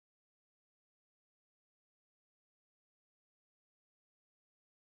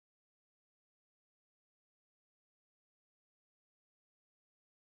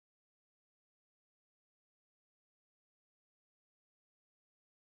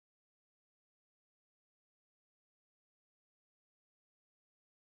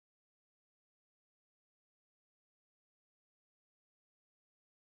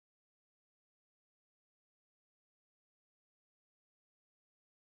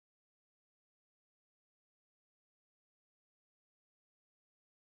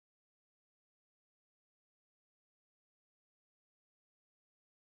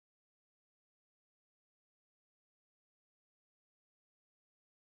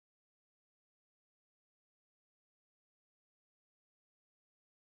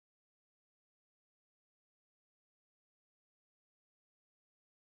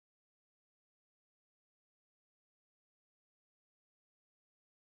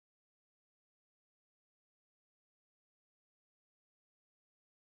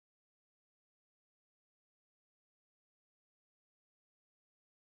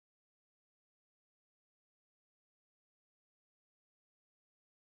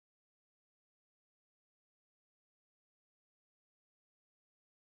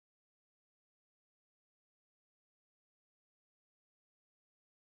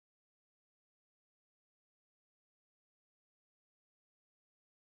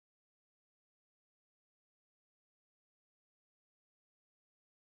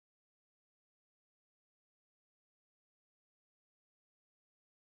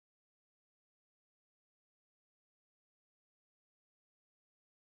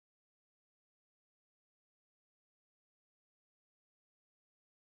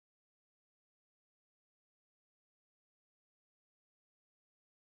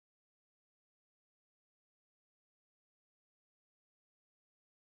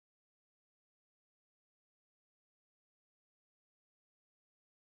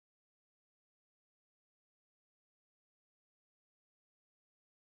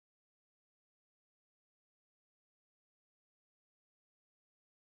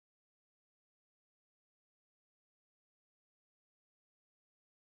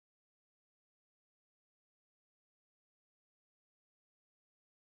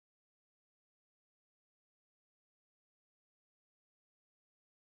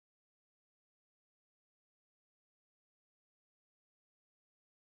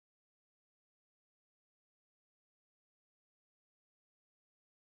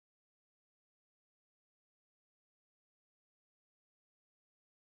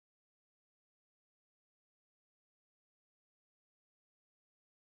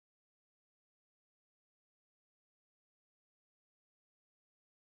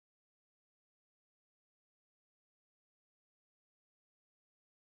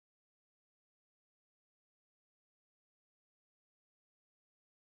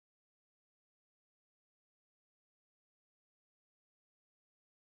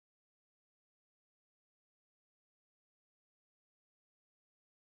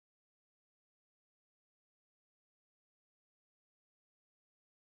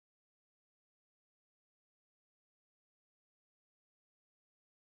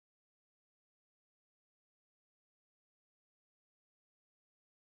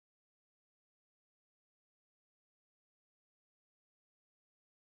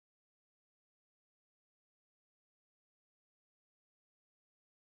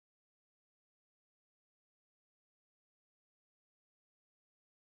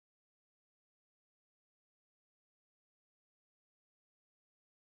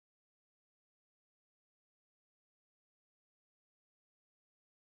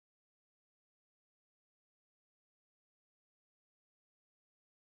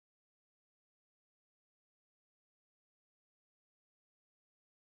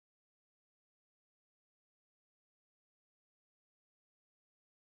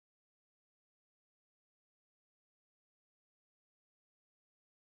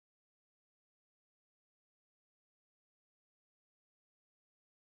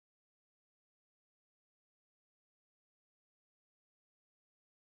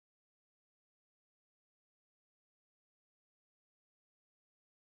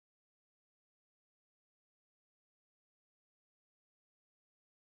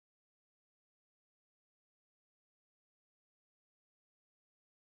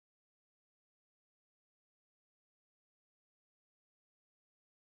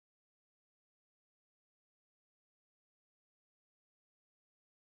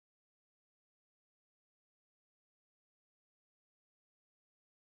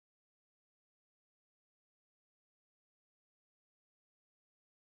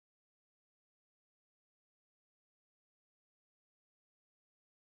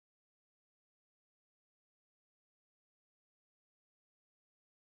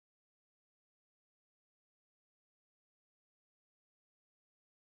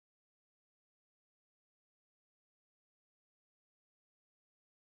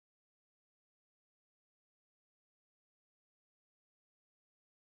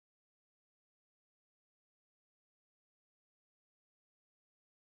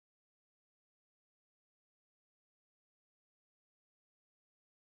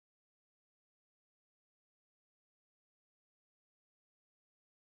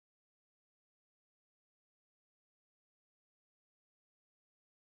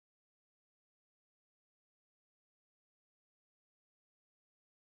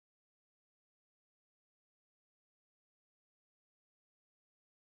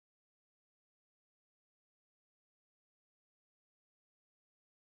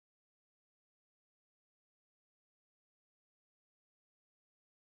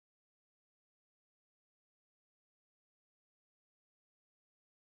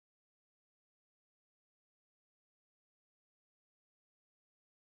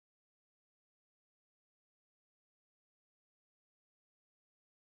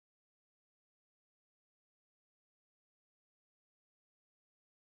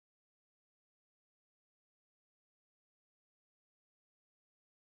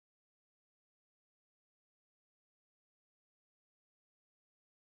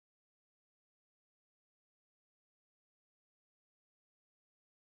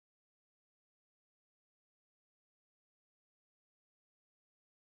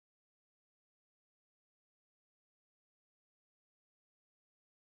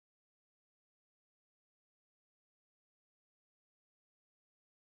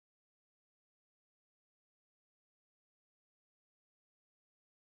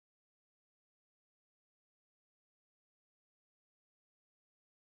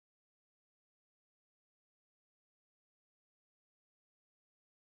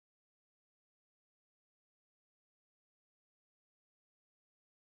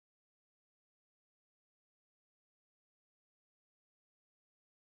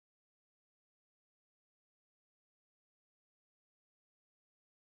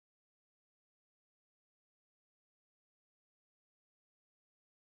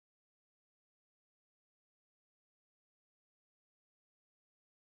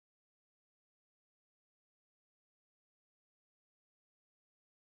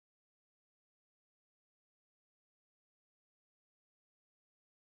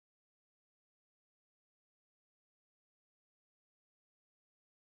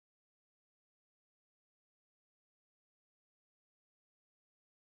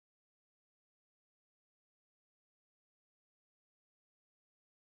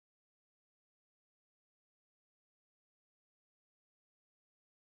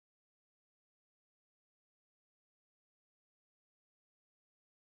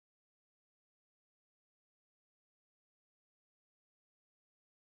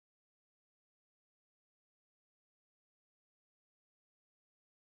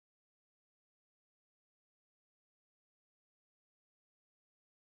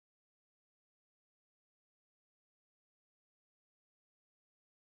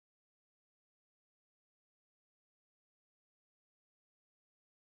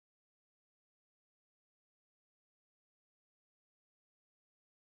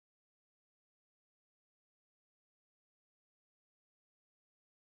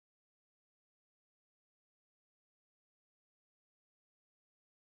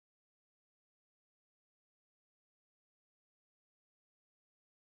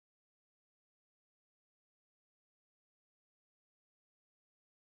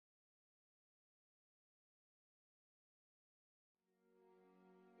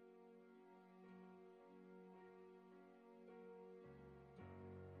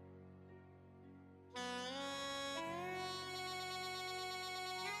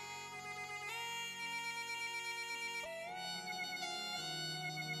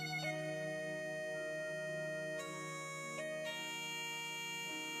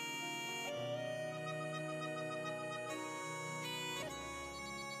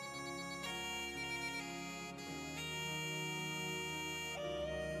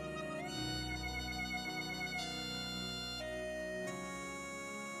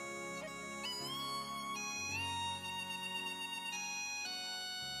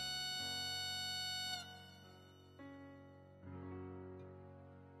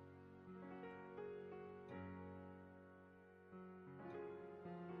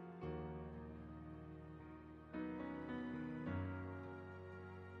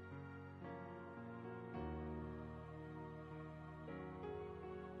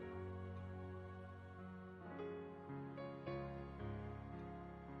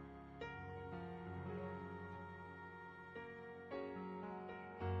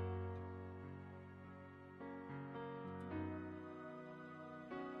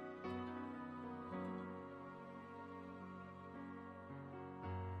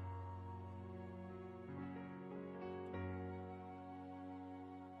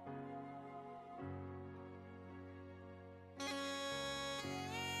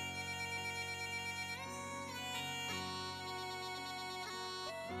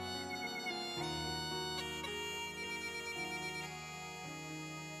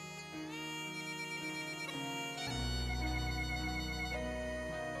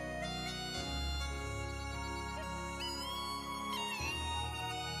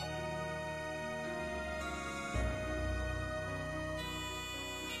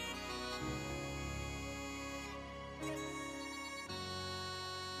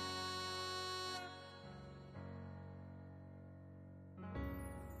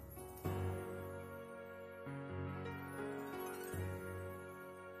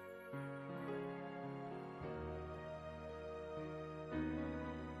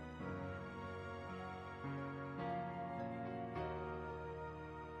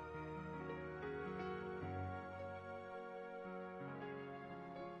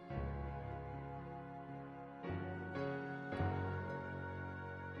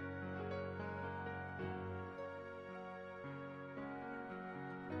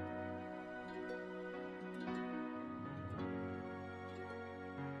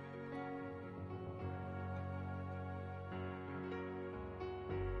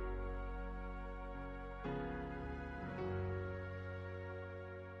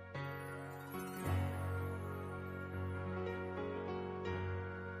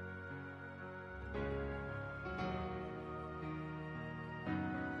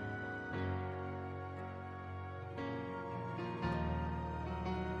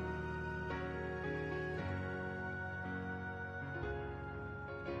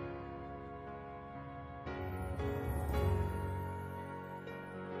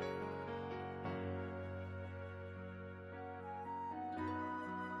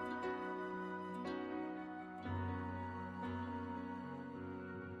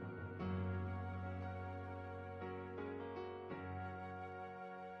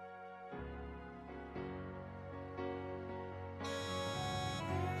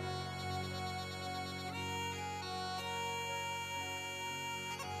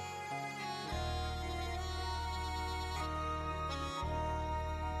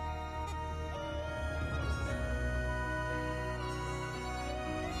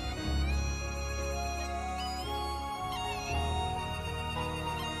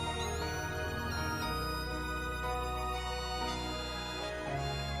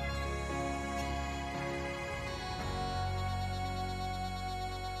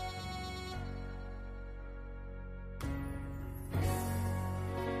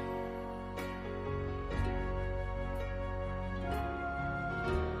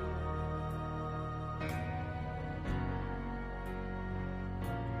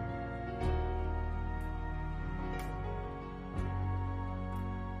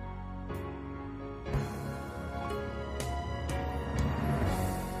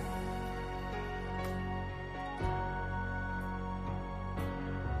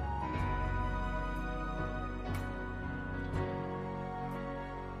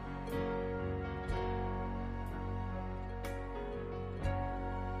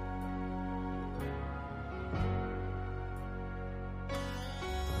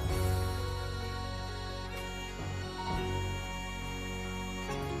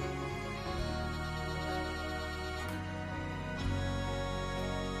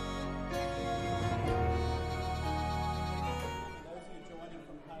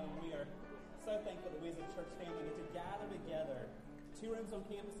2 rooms on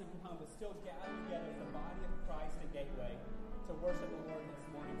campus and from home, but still gather together as the body of Christ at Gateway to worship the Lord this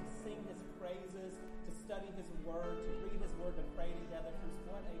morning, to sing His praises, to study His Word, to read His Word, to pray together. Friends,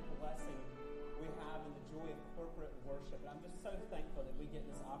 what a blessing we have in the joy of corporate worship. And I'm just so thankful that we get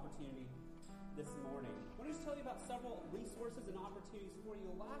this opportunity this morning. I want to just tell you about several resources and opportunities for you.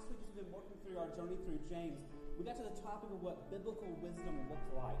 Last week, as we've been working through our journey through James, we got to the topic of what biblical wisdom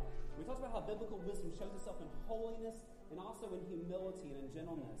looked like. We talked about how biblical wisdom shows itself in holiness and also in humility and in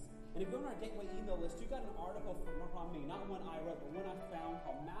gentleness. And if you're on our Gateway email list, you got an article from me, not one I wrote, but one I found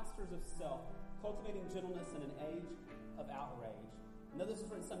called Masters of Self, Cultivating Gentleness in an Age of Outrage. I know this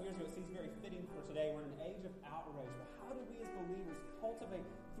was written some years ago. It seems very fitting for today. We're in an age of outrage. But how do we as believers cultivate,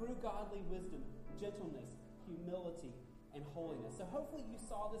 through godly wisdom, gentleness, humility, and holiness? So hopefully you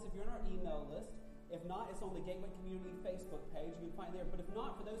saw this if you're on our email list. If not, it's on the Gateway Community Facebook page. You can find it there. But if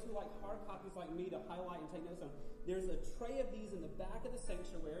not, for those who like hard copies like me to highlight and take notes on, there's a tray of these in the back of the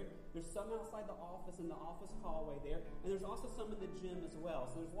sanctuary. There's some outside the office in the office hallway there. And there's also some in the gym as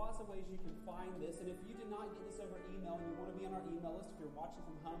well. So there's lots of ways you can find this. And if you did not get this over email and you want to be on our email list, if you're watching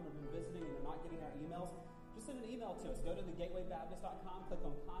from home or been visiting and you're not getting our emails, just send an email to us. Go to thegatewaybaptist.com, click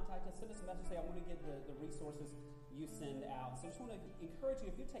on Contact Us, send us a message, say, I want to get the resources you send out. So I just want to encourage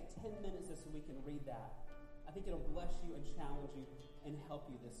you, if you take 10 minutes this week and read that, I think it'll bless you and challenge you and help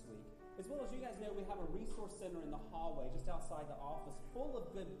you this week. As well as you guys know, we have a resource center in the hallway just outside the office full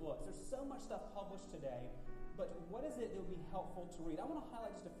of good books. There's so much stuff published today, but what is it that would be helpful to read? I want to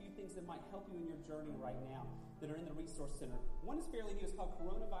highlight just a few things that might help you in your journey right now that are in the resource center. One is fairly new. It's called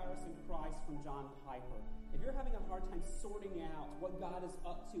Coronavirus in Christ from John Piper. If you're having a hard time sorting out what God is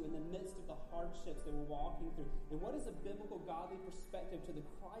up to in the midst of the hardships that we're walking through, and what is a biblical, godly perspective to the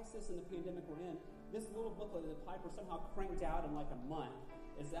crisis and the pandemic we're in, this little booklet that Piper somehow cranked out in like a month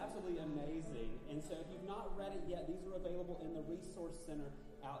is absolutely amazing. And so if you've not read it yet, these are available in the resource center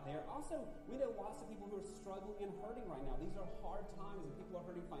out there. Also, we know lots of people who are struggling and hurting right now. These are hard times, and people are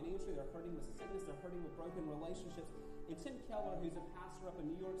hurting financially, they're hurting with sickness, they're hurting with broken relationships. And Tim Keller, who's a pastor up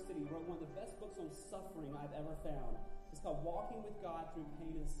in New York City, wrote one of the best books on suffering I've ever found. It's called Walking with God Through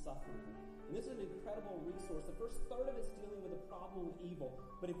Pain and Suffering. And this is an incredible resource. The first third of it's dealing with the problem of evil.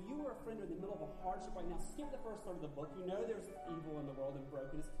 But if you are a friend in the middle of a hardship right now, skip the first third of the book. You know there's evil in the world and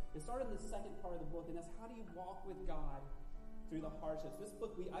brokenness. And start in the second part of the book, and that's how do you walk with God through the hardships. This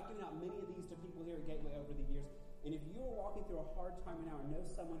book, I've given out many of these to people here at Gateway over the years. And if you are walking through a hard time right now or know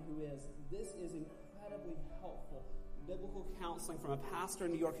someone who is, this is incredibly helpful biblical counseling from a pastor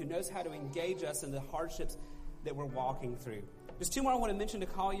in New York who knows how to engage us in the hardships that we're walking through. There's two more I want to mention to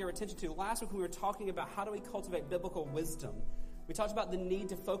call your attention to. Last week we were talking about how do we cultivate biblical wisdom. We talked about the need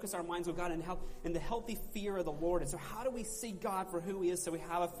to focus our minds on God and the healthy fear of the Lord. And so how do we see God for who He is so we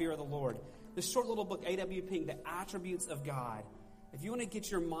have a fear of the Lord? This short little book, A.W. Pink, The Attributes of God. If you want to get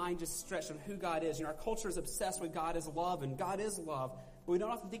your mind just stretched on who God is, our culture is obsessed with God as love, and God is love. But we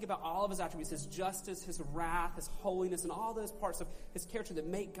don't often think about all of His attributes, His justice, His wrath, His holiness, and all those parts of His character that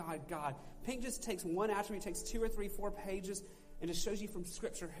make God God. Pink just takes one attribute, takes 2 or 3, 4 pages, and just shows you from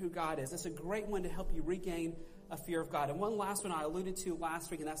Scripture who God is. It's a great one to help you regain a fear of God. And one last one I alluded to last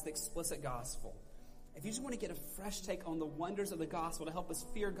week, and that's the explicit gospel. If you just want to get a fresh take on the wonders of the gospel to help us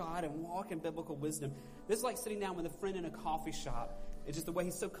fear God and walk in biblical wisdom, this is like sitting down with a friend in a coffee shop. It's just the way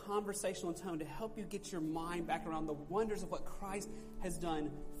he's so conversational in tone to help you get your mind back around the wonders of what Christ has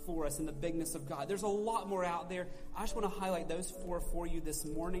done for us and the bigness of God. There's a lot more out there. I just want to highlight those 4 for you this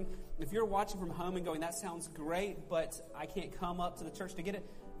morning. If you're watching from home and going, that sounds great, but I can't come up to the church to get it,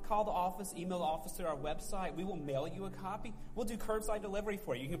 call the office, email the office through our website. We will mail you a copy. We'll do curbside delivery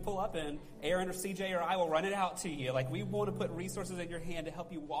for you. You can pull up and Aaron or CJ or I will run it out to you. We want to put resources in your hand to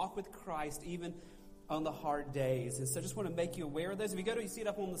help you walk with Christ even on the hard days. And so I just want to make you aware of those. If you go to, you see it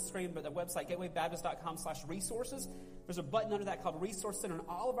up on the screen, but the website, gatewaybaptist.com/resources. There's a button under that called Resource Center, and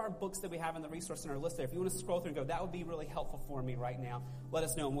all of our books that we have in the Resource Center are listed there. If you want to scroll through and go, that would be really helpful for me right now, let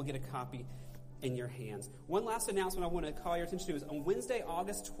us know and we'll get a copy in your hands. One last announcement I want to call your attention to is on Wednesday,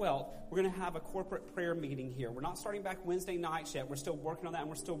 August 12th, we're going to have a corporate prayer meeting here. We're not starting back Wednesday nights yet. We're still working on that, and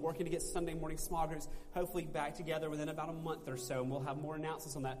we're still working to get Sunday morning small groups hopefully back together within about a month or so, and we'll have more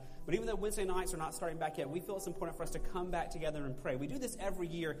announcements on that. But even though Wednesday nights are not starting back yet, we feel it's important for us to come back together and pray. We do this every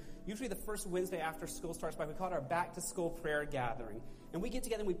year, usually the first Wednesday after school starts back. We call it our back-to-school prayer gathering. And we get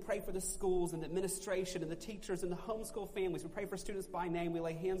together and we pray for the schools and the administration and the teachers and the homeschool families. We pray for students by name. We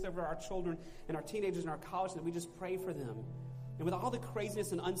lay hands over our children and our teenagers and our college, and we just pray for them. And with all the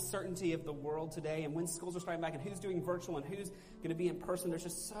craziness and uncertainty of the world today, and when schools are starting back, and who's doing virtual and who's going to be in person, there's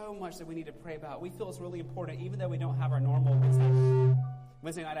just so much that we need to pray about. We feel it's really important, even though we don't have our normal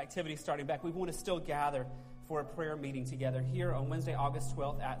Wednesday night activities starting back, we want to still gather for a prayer meeting together here on Wednesday, August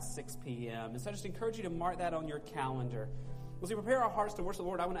 12th at 6 p.m. And so I just encourage you to mark that on your calendar. As we prepare our hearts to worship the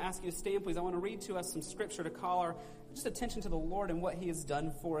Lord, I want to ask you to stand, please. I want to read to us some scripture to call our just attention to the Lord and what he has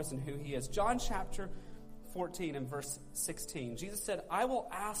done for us and who he is. John chapter 14 and verse 16. Jesus said, I will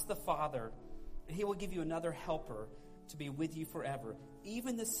ask the Father, and he will give you another helper to be with you forever,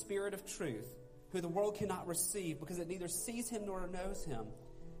 even the Spirit of truth, who the world cannot receive because it neither sees him nor knows him.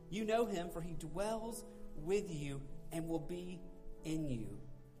 You know him, for he dwells with you and will be in you.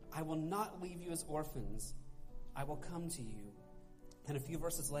 I will not leave you as orphans. I will come to you. And a few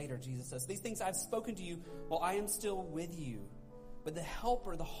verses later, Jesus says, these things I've spoken to you while I am still with you. But the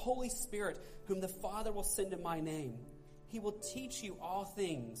Helper, the Holy Spirit, whom the Father will send in my name, he will teach you all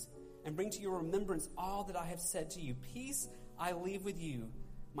things and bring to your remembrance all that I have said to you. Peace I leave with you.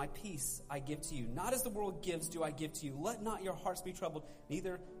 My peace I give to you. Not as the world gives do I give to you. Let not your hearts be troubled,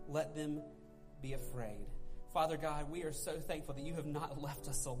 neither let them be afraid. Father God, we are so thankful that you have not left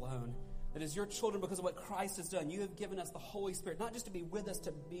us alone. That as your children, because of what Christ has done, you have given us the Holy Spirit, not just to be with us,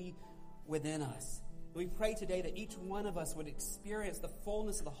 to be within us. We pray today that each one of us would experience the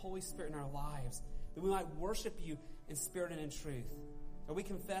fullness of the Holy Spirit in our lives, that we might worship you in spirit and in truth. Lord, we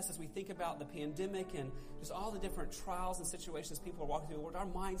confess as we think about the pandemic and just all the different trials and situations people are walking through, Lord, our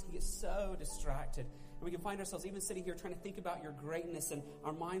minds can get so distracted. And we can find ourselves even sitting here trying to think about your greatness, and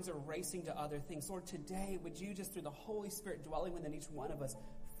our minds are racing to other things. Lord, today, would you just through the Holy Spirit dwelling within each one of us,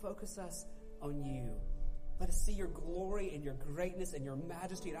 focus us on you. Let us see your glory and your greatness and your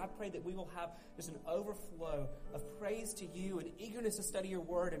majesty. And I pray that we will have just an overflow of praise to you and eagerness to study your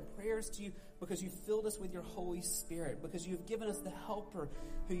word and prayers to you because you filled us with your Holy Spirit, because you've given us the helper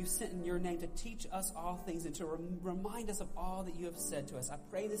who you sent in your name to teach us all things and to remind us of all that you have said to us. I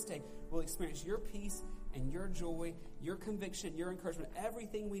pray this day we'll experience your peace and your joy, your conviction, your encouragement,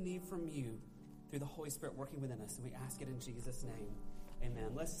 everything we need from you through the Holy Spirit working within us. And we ask it in Jesus' name.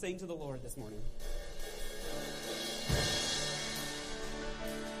 Amen. Let's sing to the Lord this morning.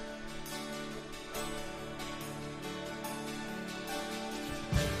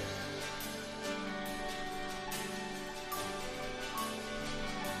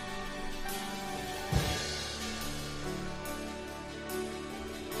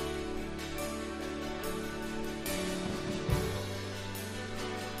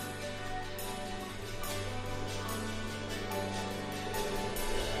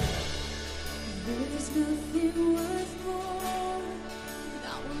 Nothing worth more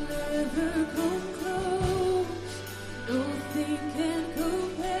that will ever come close. Nothing can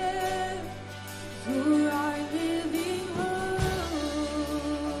compare. You're our living hope.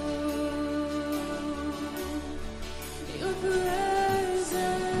 Your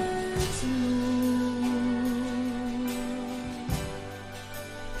presence, Lord.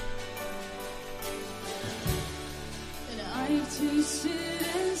 And I've tasted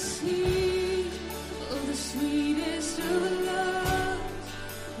and seen the sweetest of loves,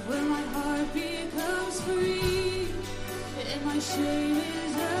 where my heart becomes free and my shame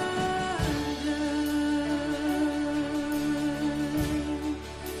is undone.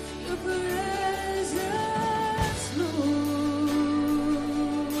 Your presence, Lord.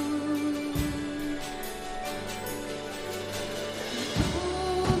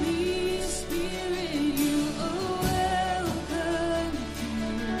 Holy Spirit, you are welcome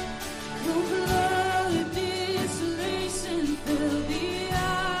here. Your blood fill the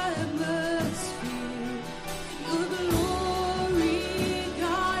atmosphere. Your glory,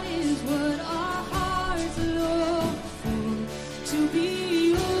 God, is what our hearts long for. To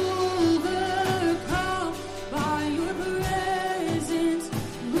be overcome by your presence,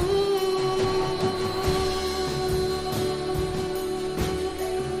 Lord.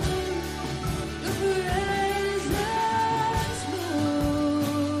 Your presence, Lord.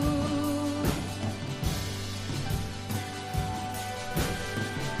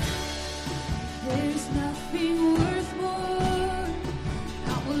 There's nothing worth more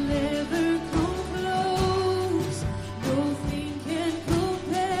that will ever come close. Nothing can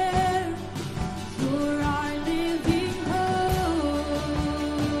compare. You're our living hope.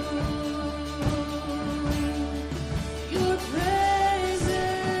 Your presence,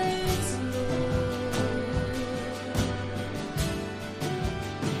 Lord.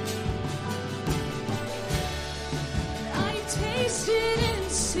 I tasted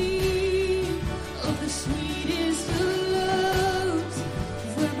and seen of the sweetest of loves,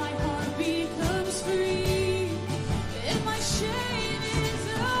 where my heart becomes free and my shame is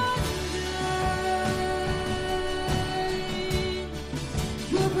undone.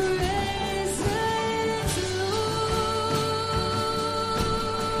 Your presence, Lord.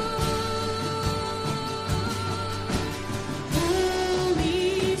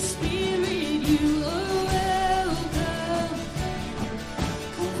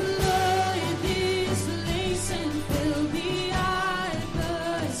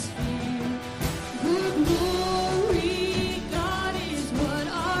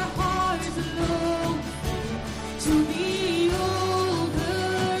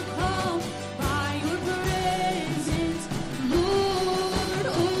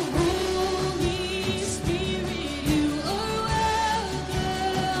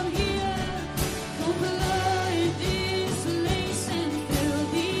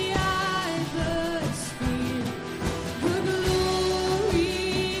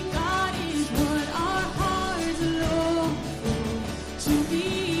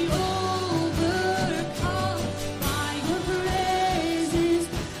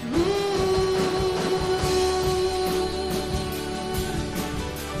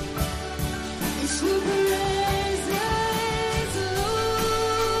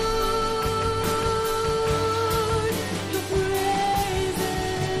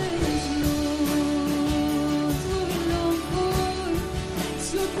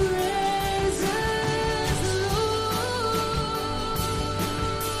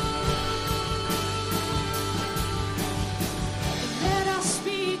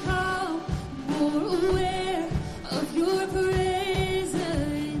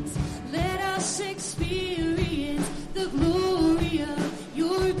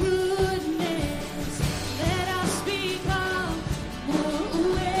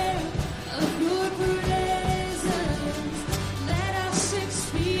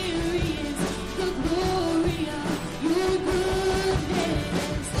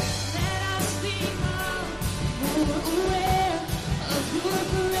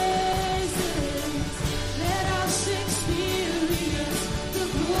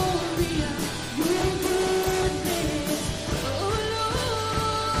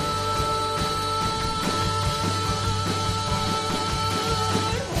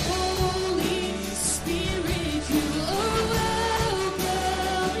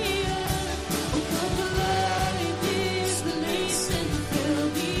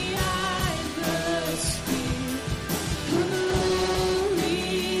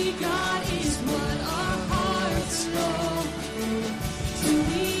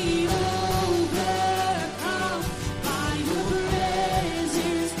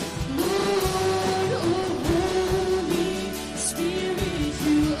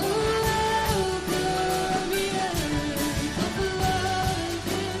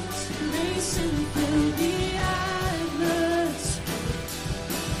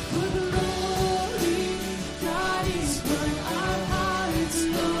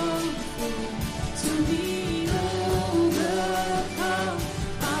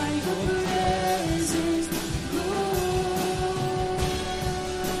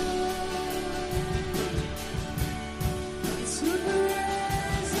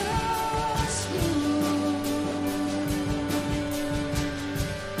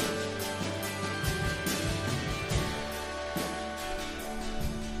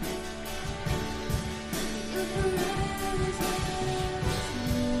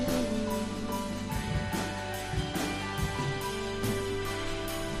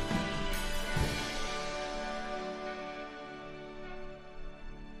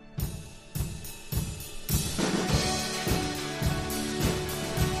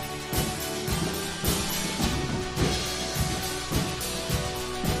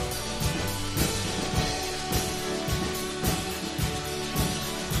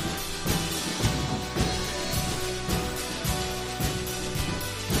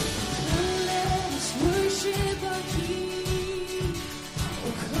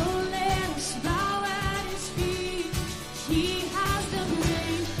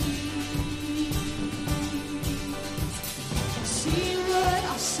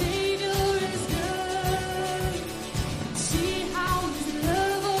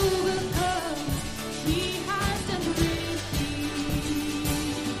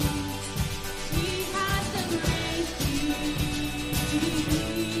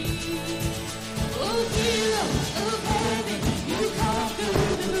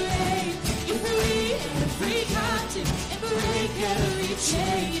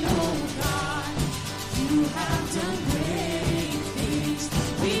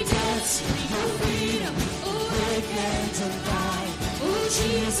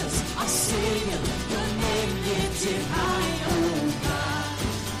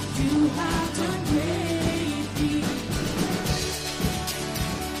 have done great things.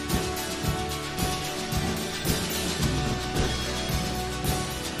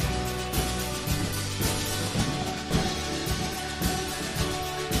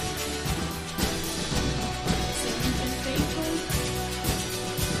 So you've been faithful,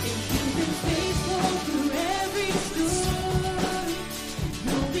 and you've been faithful through every storm.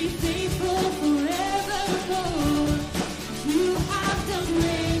 You'll be faithful forevermore. You have done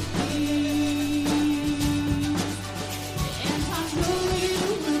great things, and I know you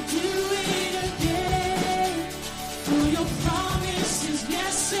will do it again. For your promise is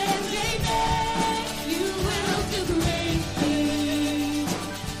yes and amen. You will do great things.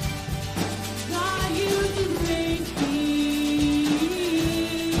 God, you do great things.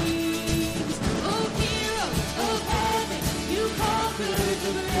 Oh, hero of heaven, you conquered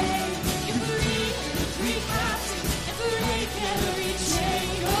the grave. You freed every captive and break every chain.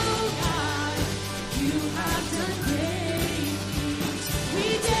 Oh, God, you have done great things. We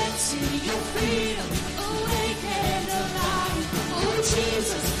dance in your freedom, awake and alive. Oh,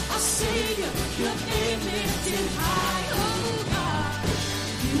 Jesus, our Savior, your name lifted high. Oh, God,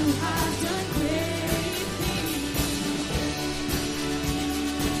 you have done great things.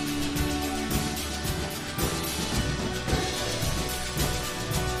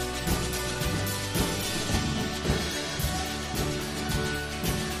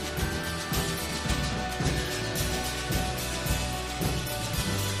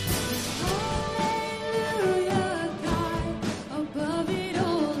 Hallelujah, God, above it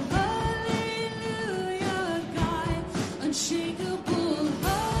all. Hallelujah, God, unshakable.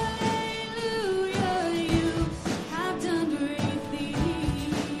 Hallelujah, you have done great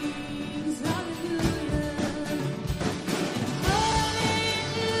things. Hallelujah.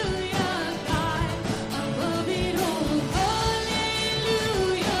 Hallelujah, God, above it all.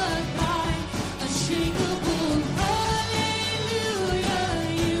 Hallelujah, God, unshakable. Hallelujah,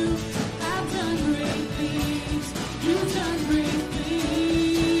 you have done great things. You've done great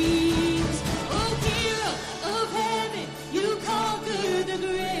things. Oh, hero of heaven, you conquered the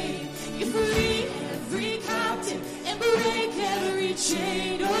grave. You free every captive and break every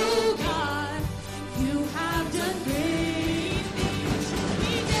chain. Oh, God, you have done great things.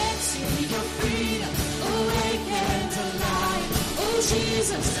 We dance in your freedom, awake and alive. Oh,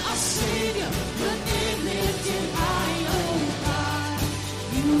 Jesus, our Savior, your name lifted high. Oh, God,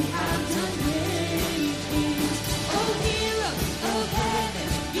 you have done great things. Oh, hero of heaven,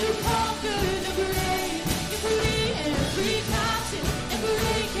 you conquered the grave. You free every captive and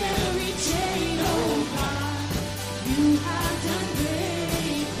break every chain. Oh, God, you have done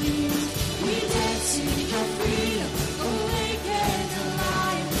great things. We dance in your freedom, awake and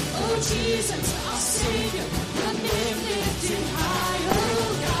alive. Oh, Jesus, our Savior, your name lifted high. Oh,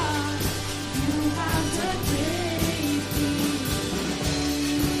 God, you have done great things.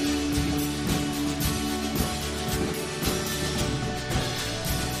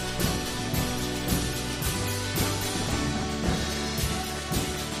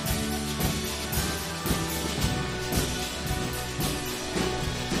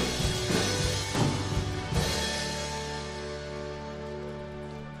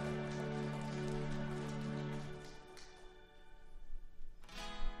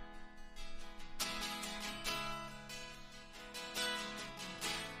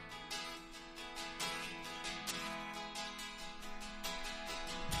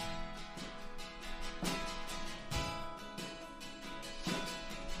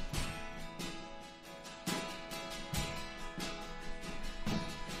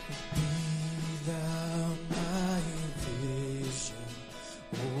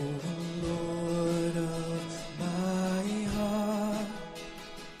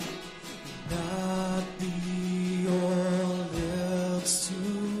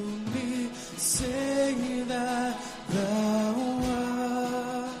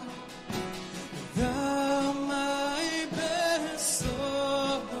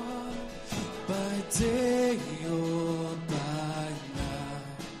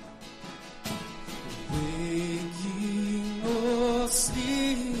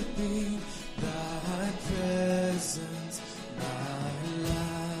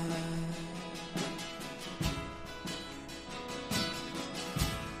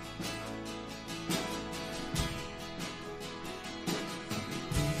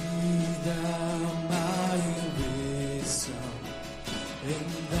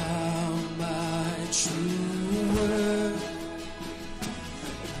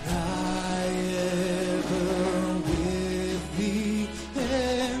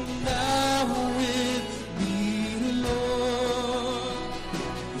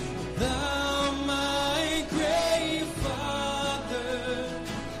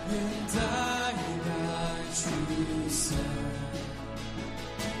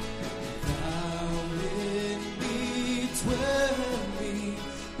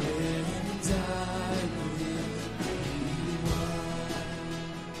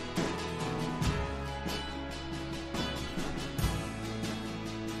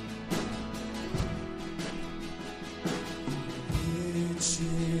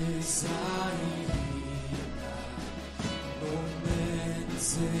 riches I hear, no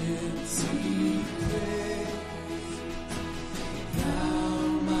man's empty grave. Thou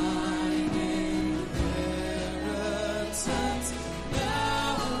mine inheritance,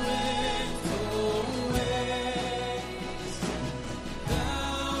 now and always.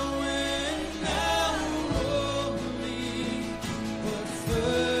 Thou and now only, but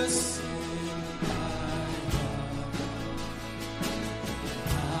first in my heart.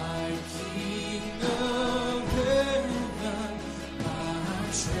 My King of heaven, my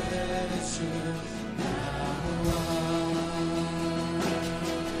treasure now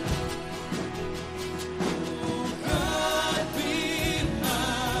oh, God, be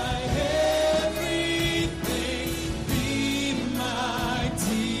my everything, be my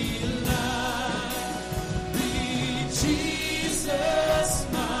delight, be Jesus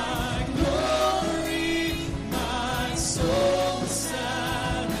my glory, my soul satisfied.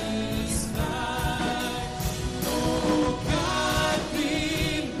 Oh, God, be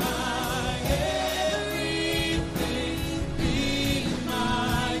my everything, be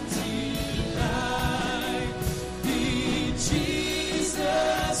my delight, be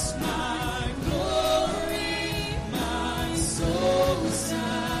Jesus my glory, my soul satisfied.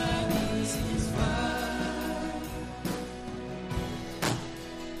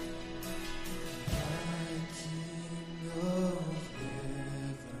 My King of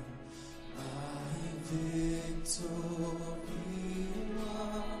heaven, my victory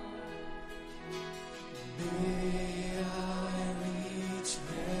won. May I reach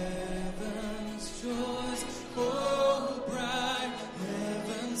heaven's joys, oh bright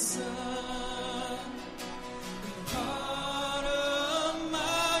heaven's sun. Heart of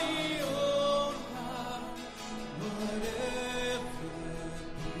my own heart, whatever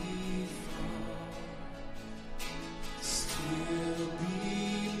befall, still be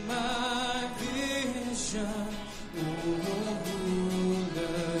my vision, oh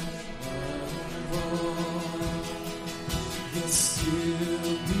ruler of all. Yes,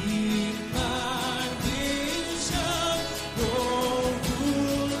 still be my vision, oh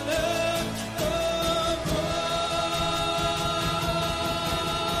ruler of all.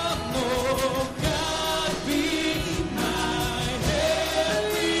 Oh, God, be my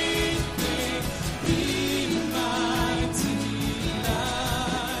everything, be my delight,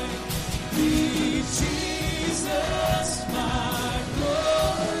 be Jesus my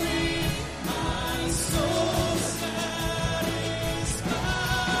glory, my soul satisfied.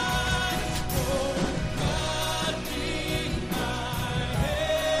 Oh, God, be my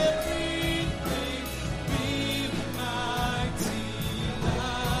everything, be my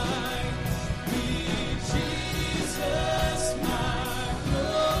delight, be Jesus my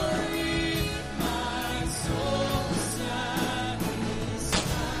glory, my soul satisfied.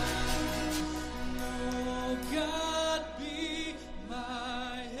 Oh, God, be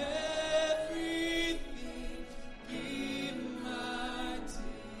my everything, be my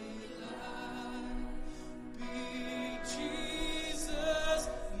delight, be Jesus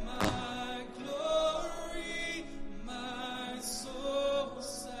my glory, my soul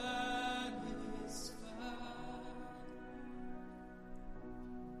satisfied.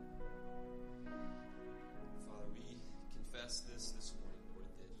 Father, we confess this morning, Lord,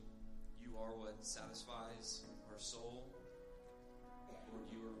 that you are what satisfies our soul. Lord,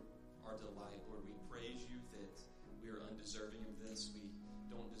 you are our delight. Lord, we praise you that we are undeserving of this. We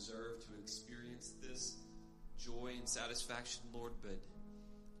don't deserve to experience this joy and satisfaction, Lord, but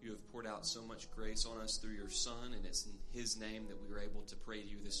you have poured out so much grace on us through your Son, and it's in his name that we are able to pray to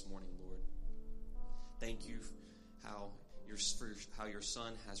you this morning, Lord. Thank you for how your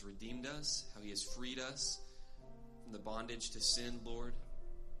Son has redeemed us, how he has freed us from the bondage to sin, Lord.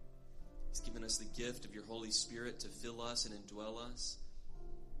 He's given us the gift of your Holy Spirit to fill us and indwell us.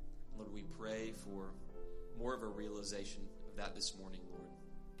 Lord, we pray for more of a realization of that this morning, Lord.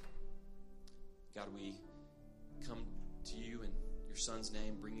 God, we come to you in your Son's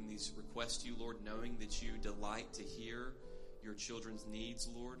name, bringing these requests to you, Lord, knowing that you delight to hear your children's needs,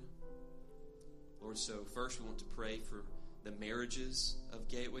 Lord. Lord, so first we want to pray for the marriages of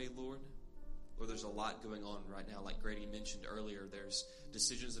Gateway, Lord. Lord, there's a lot going on right now. Like Grady mentioned earlier, there's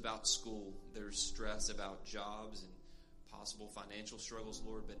decisions about school. There's stress about jobs and possible financial struggles,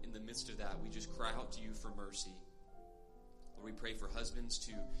 Lord. But in the midst of that, we just cry out to you for mercy. Lord, we pray for husbands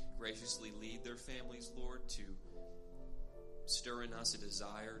to graciously lead their families, Lord, to stir in us a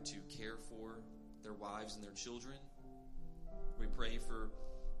desire to care for their wives and their children. We pray for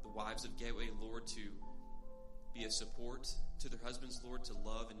the wives of Gateway, Lord, to be a support to their husbands, Lord, to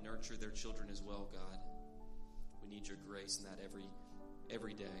love and nurture their children as well, God. We need your grace in that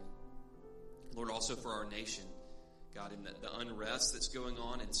every day. Lord, also for our nation, God, in the unrest that's going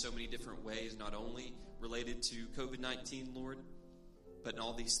on in so many different ways, not only related to COVID-19, Lord, but in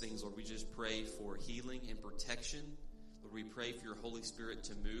all these things, Lord, we just pray for healing and protection. Lord, we pray for your Holy Spirit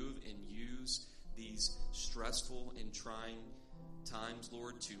to move and use these stressful and trying times,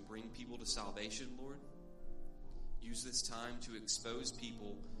 Lord, to bring people to salvation, Lord. Use this time to expose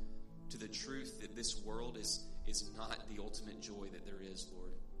people to the truth that this world is not the ultimate joy that there is,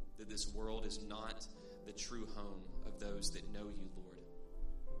 Lord. That this world is not the true home of those that know you, Lord.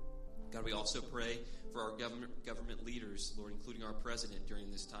 God, we also pray for our government leaders, Lord, including our president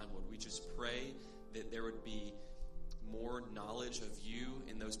during this time, Lord. We just pray that there would be more knowledge of you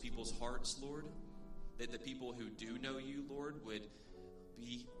in those people's hearts, Lord. That the people who do know you, Lord, would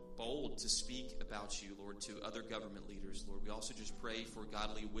be bold to speak about you, Lord, to other government leaders, Lord. We also just pray for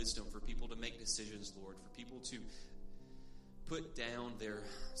godly wisdom, for people to make decisions, Lord, for people to put down their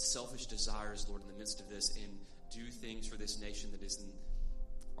selfish desires, Lord, in the midst of this and do things for this nation that is in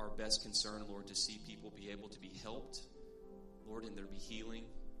our best concern, Lord, to see people be able to be helped, Lord, and there be healing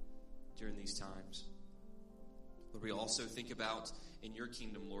during these times. Lord, we also think about in your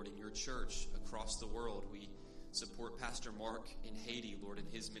kingdom, Lord, in your church across the world. We support Pastor Mark in Haiti, Lord, in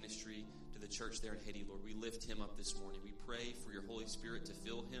his ministry to the church there in Haiti, Lord. We lift him up this morning. We pray for your Holy Spirit to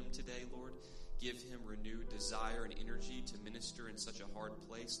fill him today, Lord. Give him renewed desire and energy to minister in such a hard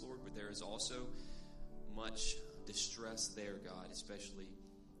place, Lord, but there is also much distress there, God, especially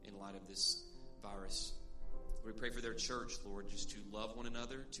in light of this virus. We pray for their church, Lord, just to love one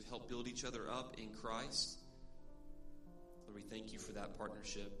another, to help build each other up in Christ. Lord, we thank you for that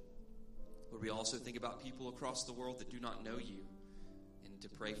partnership. Lord, we also think about people across the world that do not know you, and to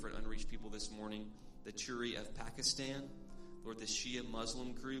pray for unreached people this morning. The Churi of Pakistan, Lord, the Shia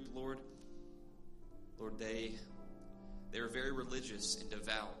Muslim group, Lord, they are very religious and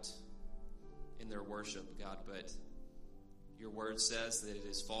devout in their worship, God, but your word says that it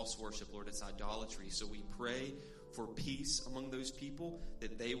is false worship, Lord. It's idolatry. So we pray for peace among those people,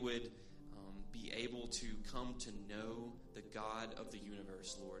 that they would be able to come to know the God of the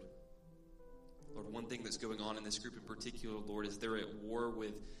universe, Lord. Lord, one thing that's going on in this group in particular, Lord, is they're at war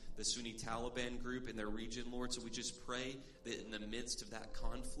with the Sunni Taliban group in their region, Lord. So we just pray that in the midst of that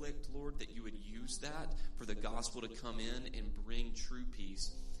conflict, Lord, that you would use that for the gospel to come in and bring true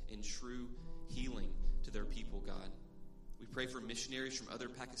peace and true healing to their people, God. We pray for missionaries from other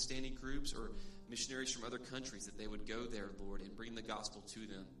Pakistani groups or missionaries from other countries, that they would go there, Lord, and bring the gospel to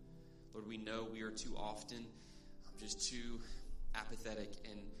them. Lord, we know we are too often just too apathetic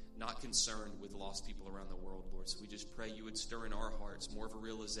and not concerned with lost people around the world, Lord. So we just pray you would stir in our hearts more of a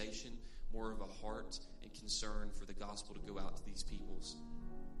realization, more of a heart and concern for the gospel to go out to these peoples.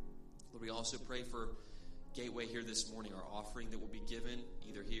 Lord, we also pray for Gateway here this morning, our offering that will be given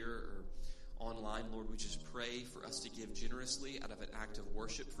either here or online, Lord. We just pray for us to give generously out of an act of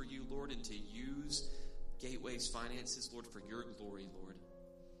worship for you, Lord, and to use Gateway's finances, Lord, for your glory, Lord.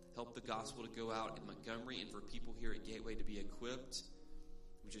 Help the gospel to go out in Montgomery and for people here at Gateway to be equipped.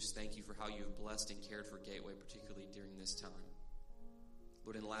 We just thank you for how you have blessed and cared for Gateway, particularly during this time.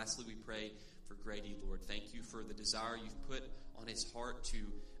 Lord, and lastly, we pray for Grady, Lord. Thank you for the desire you've put on his heart to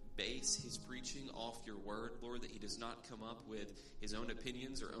base his preaching off your word, Lord, that he does not come up with his own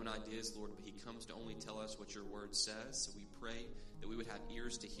opinions or own ideas, Lord, but he comes to only tell us what your word says. So we pray that we would have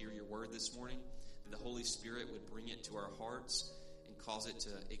ears to hear your word this morning, that the Holy Spirit would bring it to our hearts and cause it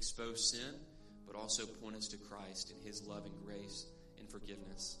to expose sin, but also point us to Christ and his love and grace and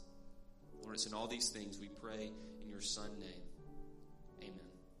forgiveness. Lord, it's in all these things we pray in your Son's name. Amen.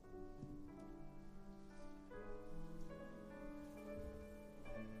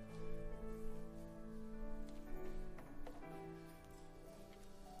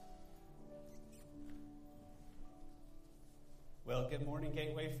 Well, good morning,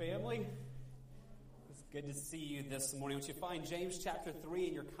 Gateway family. It's good to see you this morning. Would you find James chapter 3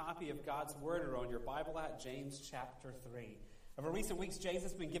 in your copy of God's Word or on your Bible app, James chapter 3. Over recent weeks, James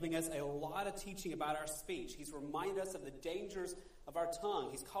has been giving us a lot of teaching about our speech. He's reminded us of the dangers of our tongue.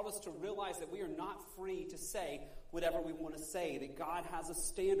 He's called us to realize that we are not free to say whatever we want to say, that God has a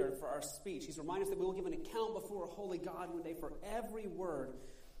standard for our speech. He's reminded us that we will give an account before a holy God one day for every word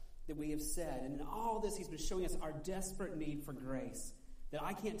that we have said. And in all this, he's been showing us our desperate need for grace. That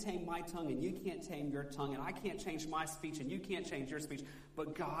I can't tame my tongue and you can't tame your tongue, and I can't change my speech and you can't change your speech.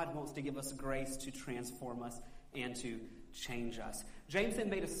 But God wants to give us grace to transform us and to change us. James then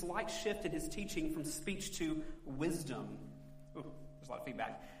made a slight shift in his teaching from speech to wisdom. Ooh, there's a lot of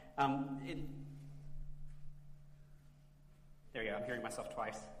feedback. There you go. I'm hearing myself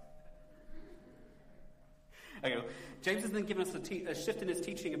twice. Okay, James has then given us a shift in his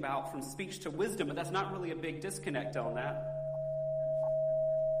teaching about from speech to wisdom, but that's not really a big disconnect on that.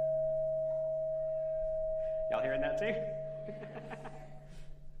 Y'all hearing that too?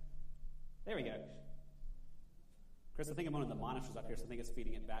 There we go. Chris, I think I'm on the monitors up here, so I think it's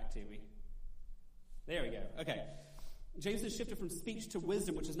feeding it back to me. There we go. Okay. James has shifted from speech to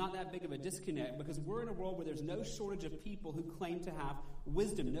wisdom, which is not that big of a disconnect, because we're in a world where there's no shortage of people who claim to have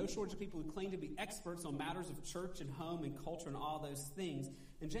wisdom, no shortage of people who claim to be experts on matters of church and home and culture and all those things.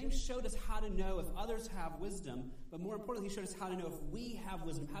 And James showed us how to know if others have wisdom, but more importantly, he showed us how to know if we have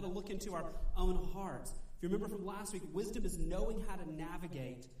wisdom, how to look into our own hearts. If you remember from last week, wisdom is knowing how to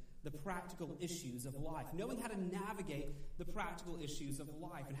navigate the practical issues of life, knowing how to navigate the practical issues of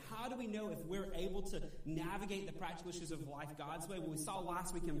life. And how do we know if we're able to navigate the practical issues of life God's way? Well, we saw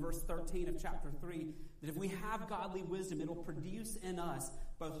last week in verse 13 of chapter 3 that if we have godly wisdom, it'll produce in us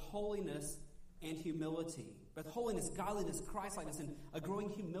both holiness and humility. Both holiness, godliness, Christ-likeness, and a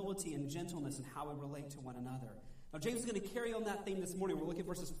growing humility and gentleness in how we relate to one another. Now, James is going to carry on that theme this morning. We're looking at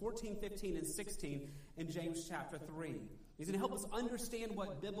verses 14, 15, and 16 in James chapter 3. He's going to help us understand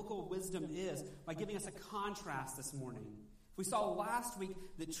what biblical wisdom is by giving us a contrast this morning. We saw last week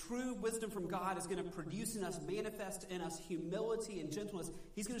that true wisdom from God is going to produce in us, manifest in us humility and gentleness.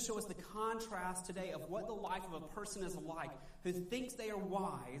 He's going to show us the contrast today of what the life of a person is like who thinks they are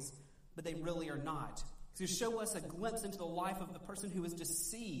wise, but they really are not. He's going to show us a glimpse into the life of the person who is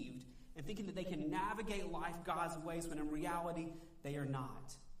deceived and thinking that they can navigate life God's ways when in reality they are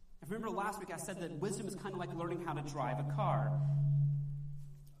not. If you remember last week I said that wisdom is kind of like learning how to drive a car.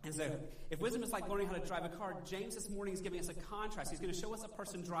 And so if wisdom is like learning how to drive a car, James this morning is giving us a contrast. He's going to show us a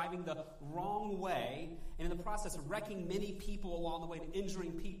person driving the wrong way and in the process wrecking many people along the way and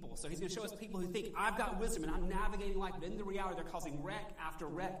injuring people. So he's going to show us people who think, I've got wisdom and I'm navigating life, but in the reality they're causing wreck after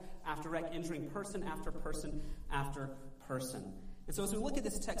wreck after wreck, injuring person after person after person. And so as we look at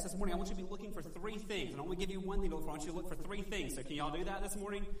this text this morning, I want you to be looking for three things. And I want to give you one thing to look for. I want you to look for three things. So can y'all do that this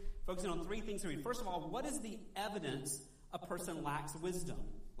morning? Focusing on three things to read. First of all, what is the evidence a person lacks wisdom?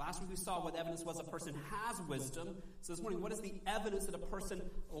 Last week we saw what evidence was a person has wisdom. So this morning, what is the evidence that a person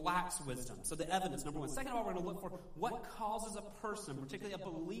lacks wisdom? So the evidence, number one. Second of all, we're going to look for what causes a person, particularly a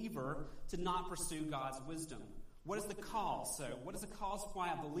believer, to not pursue God's wisdom. What is the cause? So what is the cause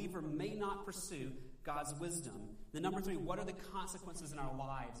why a believer may not pursue God's wisdom? Then number three, what are the consequences in our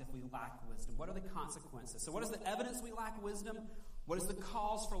lives if we lack wisdom? What are the consequences? So what is the evidence we lack wisdom? What is the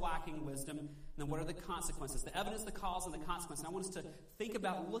cause for lacking wisdom? And then what are the consequences? The evidence, the cause, and the consequence. And I want us to think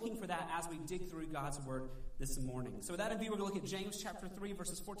about looking for that as we dig through God's Word this morning. So with that in view, we're going to look at James chapter 3,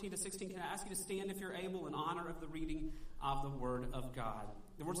 verses 14 to 16. Can I ask you to stand if you're able in honor of the reading of the Word of God?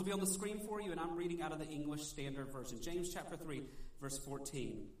 The words will be on the screen for you, and I'm reading out of the English Standard Version. James chapter 3, verse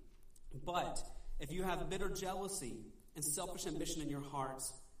 14. But if you have bitter jealousy and selfish ambition in your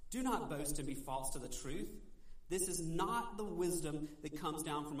hearts, do not boast and be false to the truth. This is not the wisdom that comes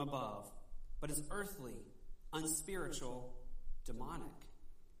down from above, but is earthly, unspiritual, demonic.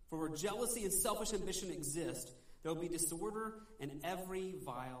 For where jealousy and selfish ambition exist, there will be disorder and every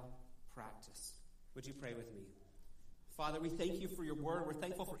vile practice. Would you pray with me? Father, we thank you for your word. We're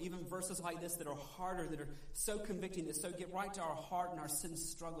thankful for even verses like this that are harder, that are so convicting, that so get right to our heart and our sin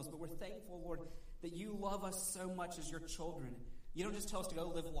struggles. But we're thankful, Lord, that you love us so much as your children. You don't just tell us to go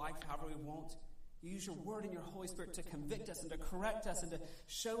live life however we want. You use your word and your Holy Spirit to convict us and to correct us and to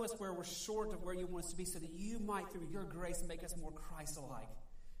show us where we're short of where you want us to be so that you might, through your grace, make us more Christ-alike.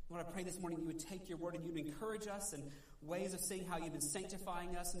 Lord, I pray this morning you would take your word and you would encourage us in ways of seeing how you've been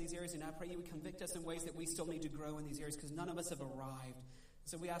sanctifying us in these areas. And I pray you would convict us in ways that we still need to grow in these areas because none of us have arrived.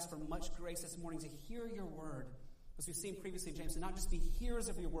 So we ask for much grace this morning to hear your word. As we've seen previously, James, to not just be hearers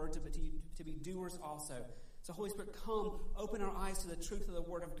of your word, but to be doers also. So Holy Spirit, come, open our eyes to the truth of the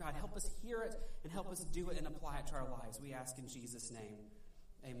word of God. Help us hear it and help us do it and apply it to our lives. We ask in Jesus' name.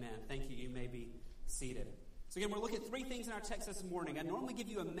 Amen. Thank you. You may be seated. So again, we're looking at three things in our text this morning. I normally give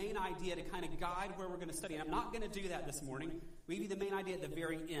you a main idea to kind of guide where we're going to study. And I'm not going to do that this morning. We give you the main idea at the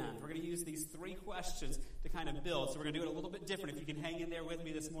very end. We're going to use these three questions to kind of build. So we're going to do it a little bit different. If you can hang in there with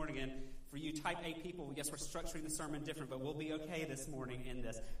me this morning. And for you type A people, yes, we're structuring the sermon different, but we'll be okay this morning in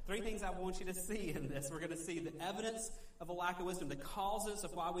this. Three things I want you to see in this. We're going to see the evidence of a lack of wisdom, the causes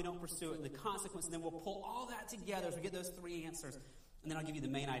of why we don't pursue it, and the consequence. And then we'll pull all that together as we get those three answers. And then I'll give you the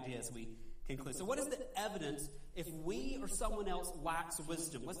main idea as we conclude. So what is the evidence if we or someone else lacks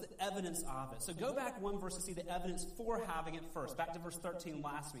wisdom? What's the evidence of it? So go back one verse to see the evidence for having it first. Back to verse 13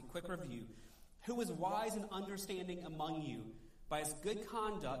 last week. Quick review. Who is wise and understanding among you? By his good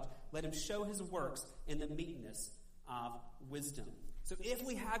conduct, let him show his works in the meekness of wisdom. So if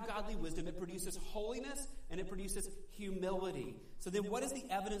we have godly wisdom, it produces holiness and it produces humility. So then what is the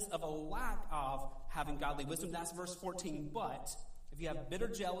evidence of a lack of having godly wisdom? That's verse 14. But if you have bitter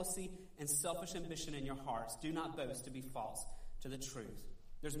jealousy and selfish ambition in your hearts, do not boast to be false to the truth.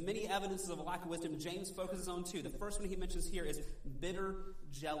 There's many evidences of a lack of wisdom. James focuses on two. The first one he mentions here is bitter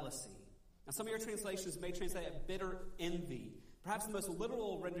jealousy. Now some of your translations may translate it bitter envy. Perhaps the most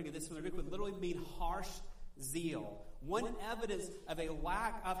literal rendering of this from the Greek would literally mean harsh zeal. One evidence of a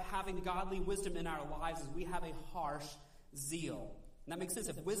lack of having godly wisdom in our lives is we have a harsh zeal. And that makes sense.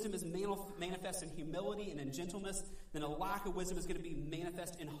 If wisdom is manifest in humility and in gentleness, then a lack of wisdom is going to be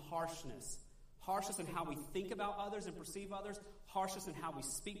manifest in harshness. Harshness in how we think about others and perceive others, harshness in how we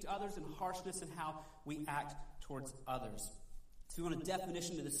speak to others, and harshness in how we act towards others. So if you want a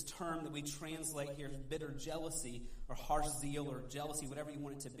definition of this term that we translate here as bitter jealousy or harsh zeal or jealousy, whatever you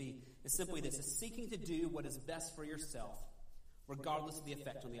want it to be, is simply this: is seeking to do what is best for yourself, regardless of the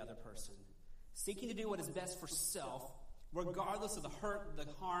effect on the other person. Seeking to do what is best for self, regardless of the hurt, the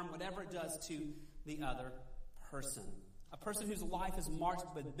harm, whatever it does to the other person. A person whose life is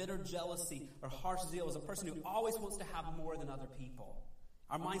marked with bitter jealousy or harsh zeal is a person who always wants to have more than other people.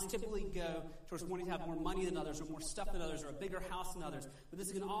 Our minds typically go towards wanting to have more money than others, or more stuff than others, or a bigger house than others. But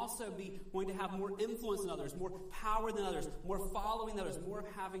this can also be wanting to have more influence than others, more power than others, more following than others, more of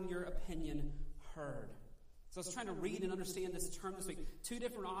having your opinion heard. So I was trying to read and understand this term this week. Two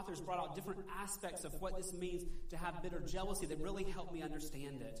different authors brought out different aspects of what this means to have bitter jealousy that really helped me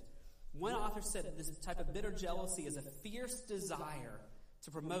understand it. One author said that this type of bitter jealousy is a fierce desire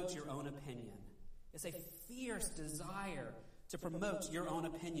to promote your own opinion. It's a fierce desire to promote your own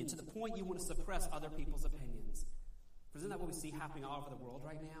opinion to the point you want to suppress other people's opinions. Isn't that what we see happening all over the world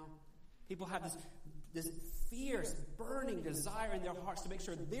right now? People have this fierce, burning desire in their hearts to make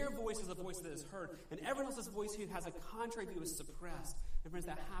sure their voice is a voice that is heard, and everyone else's voice who has a contrary view is suppressed. And friends,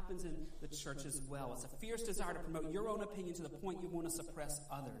 that happens in the church as well. It's a fierce desire to promote your own opinion to the point you want to suppress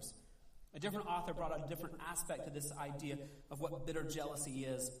others. A different author brought out a different aspect to this idea of what bitter jealousy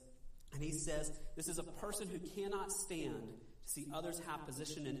is. And he says, this is a person who cannot stand to see others have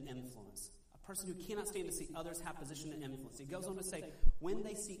position and influence. A person who cannot stand to see others have position and influence. He goes on to say, when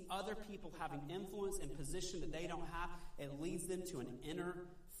they see other people having influence and position that they don't have, it leads them to an inner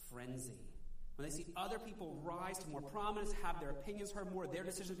frenzy. When they see other people rise to more prominence, have their opinions heard more, their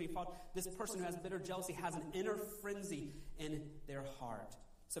decisions being followed, this person who has bitter jealousy has an inner frenzy in their heart.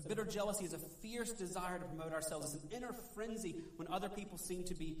 So bitter jealousy is a fierce desire to promote ourselves. It's an inner frenzy when other people seem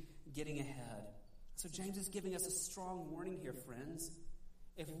to be getting ahead. So James is giving us a strong warning here, friends.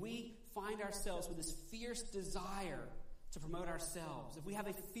 If we find ourselves with this fierce desire to promote ourselves, if we have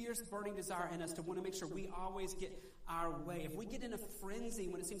a fierce burning desire in us to want to make sure we always get our way, if we get in a frenzy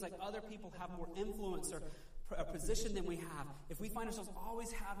when it seems like other people have more influence or a position than we have, if we find ourselves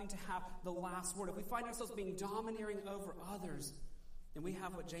always having to have the last word, if we find ourselves being domineering over others, then we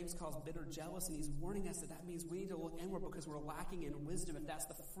have what James calls bitter jealousy, and he's warning us that means we need to look inward because we're lacking in wisdom if that's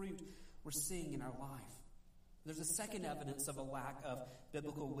the fruit we're seeing in our life. There's a second evidence of a lack of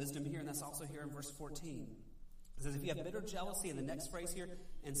biblical wisdom here, and that's also here in verse 14. It says, if you have bitter jealousy, in the next phrase here,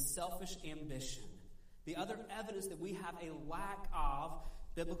 and selfish ambition. The other evidence that we have a lack of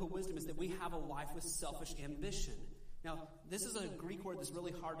biblical wisdom is that we have a life with selfish ambition. Now, this is a Greek word that's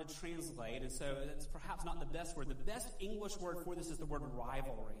really hard to translate, and so it's perhaps not the best word. The best English word for this is the word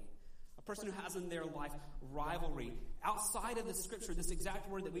rivalry. A person who has in their life rivalry. Outside of the scripture, this exact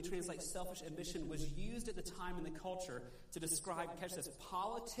word that we translate selfish ambition was used at the time in the culture to describe, catch this,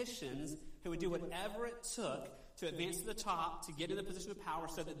 politicians who would do whatever it took to advance to the top, to get in the position of power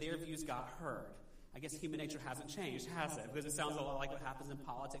so that their views got heard. I guess human nature hasn't changed, has it? Because it sounds a lot like what happens in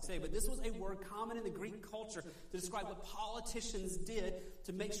politics today. But this was a word common in the Greek culture to describe what politicians did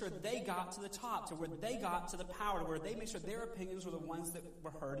to make sure they got to the top, to where they got to the power, to where they made sure their opinions were the ones that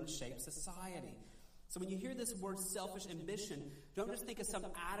were heard and shaped society. So when you hear this word selfish ambition, don't just think of some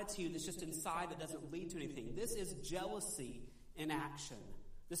attitude that's just inside that doesn't lead to anything. This is jealousy in action.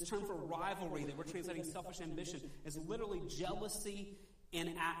 This term for rivalry that we're translating selfish ambition is literally jealousy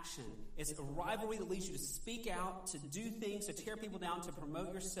in action. It's a rivalry that leads you to speak out, to do things, to tear people down, to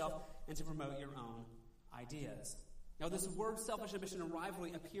promote yourself, and to promote your own ideas. Now, this word selfish ambition and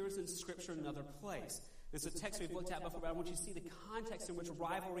rivalry appears in Scripture in another place. It's a text we've looked at before, but I want you to see the context in which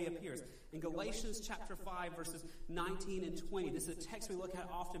rivalry appears. In Galatians chapter 5, verses 19 and 20, this is a text we look at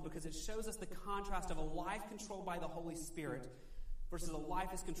often because it shows us the contrast of a life controlled by the Holy Spirit versus a life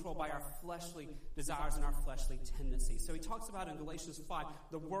that's controlled by our fleshly desires and our fleshly tendencies. So he talks about in Galatians 5,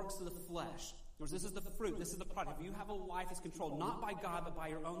 the works of the flesh. This is the fruit, this is the product. If you have a life that's controlled not by God, but by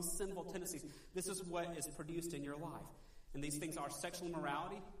your own sinful tendencies, this is what is produced in your life. And these things are sexual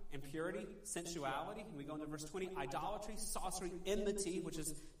immorality, impurity, sensuality. And we go into verse 20, idolatry, sorcery, enmity, which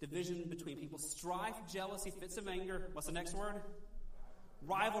is division between people, strife, jealousy, fits of anger. What's the next word?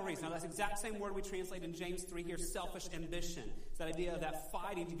 Rivalries. Now, that's the exact same word we translate in James 3 here, selfish ambition. It's that idea of that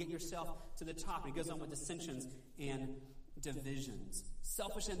fighting to get yourself to the top. And it goes on with dissensions and divisions.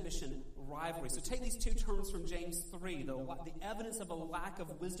 Selfish ambition, rivalry. So take these two terms from James 3. The evidence of a lack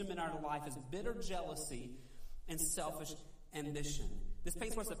of wisdom in our life is bitter jealousy and selfish ambition. This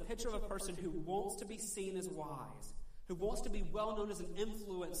paints for us a picture of a person who wants to be seen as wise, who wants to be well known as an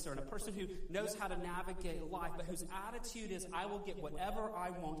influencer, and a person who knows how to navigate life, but whose attitude is, I will get whatever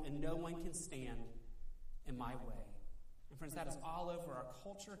I want and no one can stand in my way. And friends, that is all over our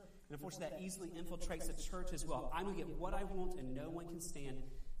culture, and unfortunately that easily infiltrates the church as well. I'm going to get what I want and no one can stand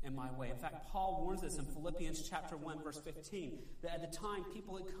in my way. In fact, Paul warns us in Philippians chapter 1, verse 15, that at the time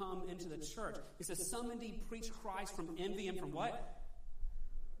people had come into the church. He says, some indeed preach Christ from envy and from what?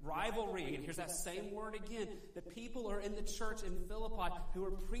 Rivalry. And here's that same word again. The people are in the church in Philippi who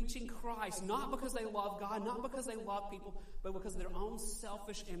are preaching Christ, not because they love God, not because they love people, but because of their own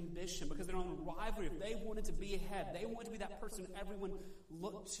selfish ambition, because of their own rivalry. If they wanted to be ahead, they wanted to be that person everyone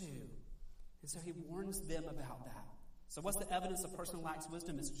looked to. And so he warns them about that. So what's the evidence a person lacks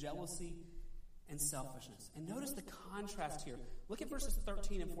wisdom? It's jealousy and selfishness. And notice the contrast here. Look at verses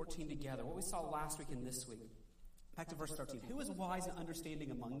 13 and 14 together, what we saw last week and this week. Back to verse 13. Who is wise and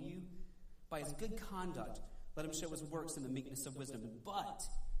understanding among you? By his good conduct, let him show his works in the meekness of wisdom. But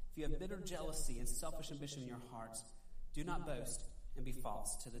if you have bitter jealousy and selfish ambition in your hearts, do not boast and be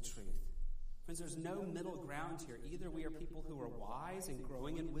false to the truth. Friends, there's no middle ground here. Either we are people who are wise and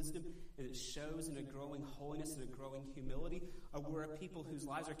growing in wisdom, and it shows in a growing holiness and a growing humility, or we're a people whose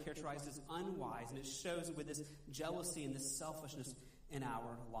lives are characterized as unwise, and it shows with this jealousy and this selfishness in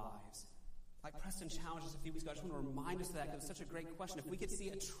our lives. Like Preston challenged us a few weeks ago, I just want to remind us of that because it was such a great question. If we could see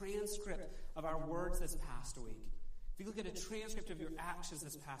a transcript of our words this past week, if you look at a transcript of your actions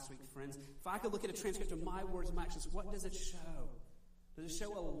this past week, friends, if I could look at a transcript of my words and my actions, what does it show? Does it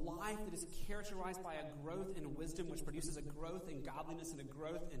show a life that is characterized by a growth in wisdom, which produces a growth in godliness and a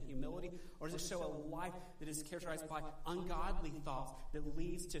growth in humility? Or does it show a life that is characterized by ungodly thoughts that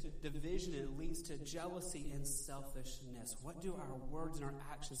leads to division and it leads to jealousy and selfishness? What do our words and our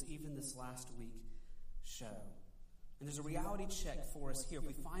actions, even this last week, show? And there's a reality check for us here. If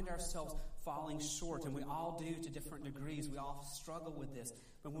we find ourselves falling short, and we all do to different degrees, we all struggle with this.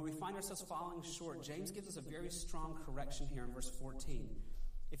 But when we find ourselves falling short, James gives us a very strong correction here in verse 14.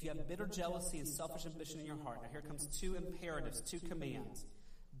 If you have bitter jealousy and selfish ambition in your heart, now here comes two imperatives, two commands.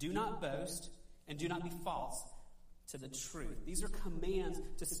 Do not boast and do not be false to the truth. These are commands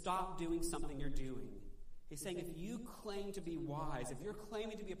to stop doing something you're doing. He's saying if you claim to be wise, if you're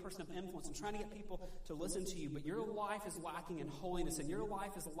claiming to be a person of influence and trying to get people to listen to you, but your life is lacking in holiness and your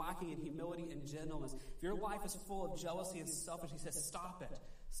life is lacking in humility and gentleness, if your life is full of jealousy and selfishness, he says stop it.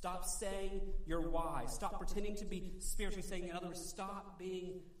 Stop saying you're wise. Stop pretending to be spiritually saying, in other words, stop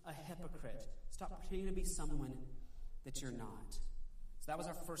being a hypocrite. Stop pretending to be someone that you're not. So that was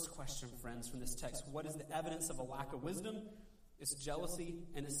our first question, friends, from this text. What is the evidence of a lack of wisdom? It's jealousy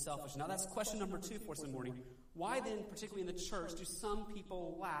and it's selfish. Now that's question number 2 for us in the morning. Why then, particularly in the church, do some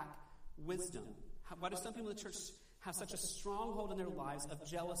people lack wisdom? Why do some people in the church have such a stronghold in their lives of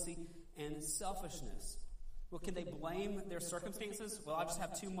jealousy and selfishness? Well, can they blame their circumstances? Well, I just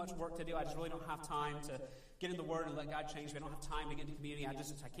have too much work to do. I just really don't have time to get in the Word and let God change me. I don't have time to get into community. I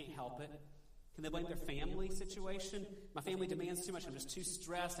can't help it. Can they blame their family situation? My family demands too much. I'm just too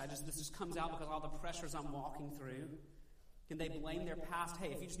stressed. This just comes out because of all the pressures I'm walking through. Can they blame their past?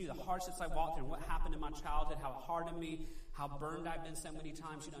 Hey, if you just knew the hardships I walked through and what happened in my childhood, how it hardened me, how burned I've been so many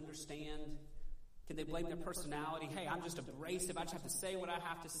times, you'd understand. Can they blame their personality? Hey, I'm just abrasive. I just have to say what I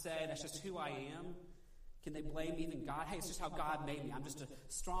have to say. That's just who I am. Can they blame even God? Hey, it's just how God made me. I'm just a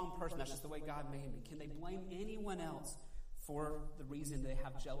strong person. That's just the way God made me. Can they blame anyone else for the reason they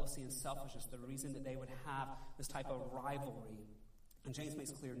have jealousy and selfishness, the reason that they would have this type of rivalry? And James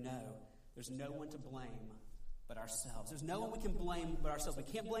makes clear, no, there's no one to blame but ourselves. There's no one we can blame but ourselves. We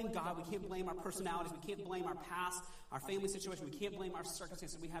can't blame God. We can't blame our personalities. We can't blame our past, our family situation. We can't blame our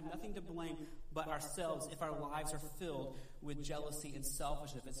circumstances. We have nothing to blame but ourselves if our lives are filled with jealousy and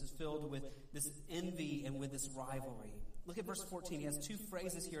selfishness. If it's filled with this envy and with this rivalry. Look at verse 14. He has 2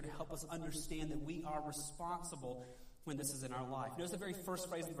 phrases here to help us understand that we are responsible when this is in our life. Notice the very first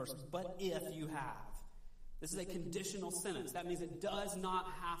phrase in the verse, but if you have. This is a conditional sentence. That means it does not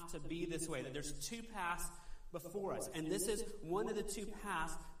have to be this way, that there's 2 paths before us. And this is one of the 2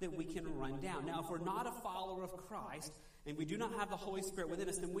 paths that we can run down. Now, if we're not a follower of Christ and we do not have the Holy Spirit within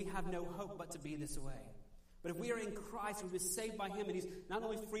us, then we have no hope but to be this way. But if we are in Christ, we've been saved by Him, and He's not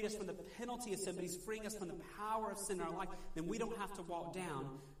only freed us from the penalty of sin, but He's freeing us from the power of sin in our life, then we don't have to walk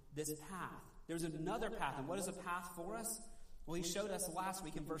down this path. There's another path. And what is a path for us? Well, He showed us last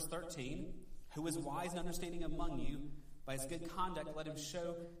week in verse 13, who is wise and understanding among you. By his good conduct, let him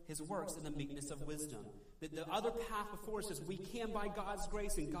show his works in the meekness of wisdom. The other path before us is we can, by God's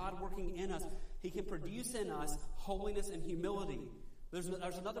grace and God working in us, He can produce in us holiness and humility. There's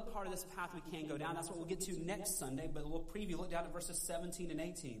another part of this path we can go down. That's what we'll get to next Sunday, but we'll preview. Look down at verses 17 and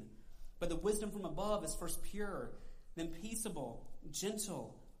 18. But the wisdom from above is first pure, then peaceable,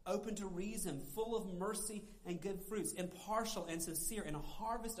 gentle, open to reason, full of mercy and good fruits, impartial and sincere, and a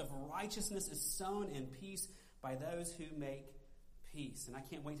harvest of righteousness is sown in peace by those who make peace. And I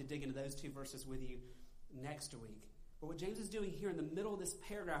can't wait to dig into those two verses with you next week. But what James is doing here in the middle of this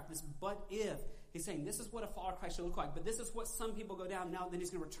paragraph, this but if, he's saying this is what a follower of Christ should look like, but this is what some people go down now, then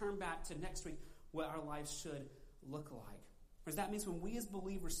he's going to return back to next week what our lives should look like. Because that means when we as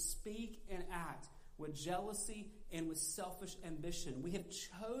believers speak and act with jealousy and with selfish ambition, we have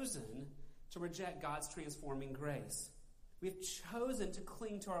chosen to reject God's transforming grace. We have chosen to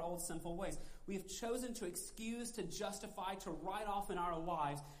cling to our old sinful ways. We have chosen to excuse, to justify, to write off in our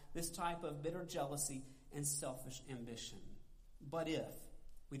lives this type of bitter jealousy and selfish ambition. But if,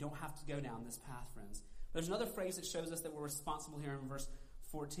 we don't have to go down this path, friends. There's another phrase that shows us that we're responsible here in verse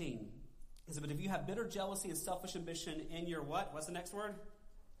 14. It says, but if you have bitter jealousy and selfish ambition in your what? What's the next word?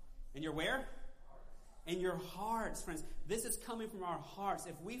 In your where? In your hearts, friends. This is coming from our hearts.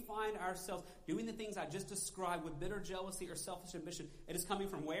 If we find ourselves doing the things I just described with bitter jealousy or selfish ambition, it is coming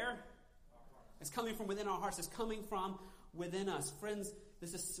from where? It's coming from within our hearts. It's coming from within us. Friends,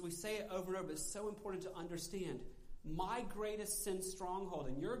 we say it over and over, but it's so important to understand. My greatest sin stronghold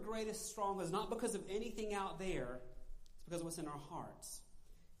and your greatest stronghold is not because of anything out there. It's because of what's in our hearts.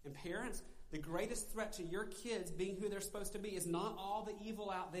 And parents, the greatest threat to your kids being who they're supposed to be is not all the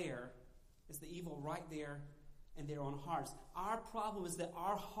evil out there. It's the evil right there in their own hearts. Our problem is that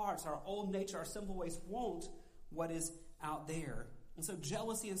our hearts, our old nature, our simple ways want what is out there. And so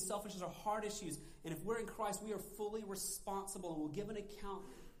jealousy and selfishness are hard issues. And if we're in Christ, we are fully responsible and will give an account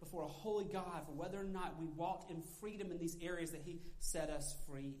before a holy God for whether or not we walked in freedom in these areas that He set us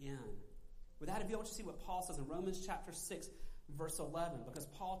free in. With that, if you want to see what Paul says in Romans chapter 6, verse 11, because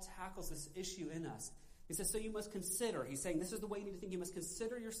Paul tackles this issue in us. He says, so you must consider, he's saying this is the way you need to think, you must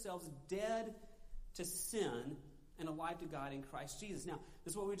consider yourselves dead to sin and alive to God in Christ Jesus. Now,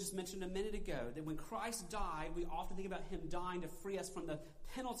 this is what we just mentioned a minute ago, that when Christ died, we often think about Him dying to free us from the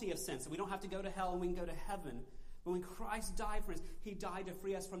penalty of sin, so we don't have to go to hell and we can go to heaven. But when Christ died for us, He died to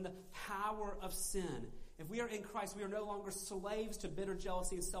free us from the power of sin. If we are in Christ, we are no longer slaves to bitter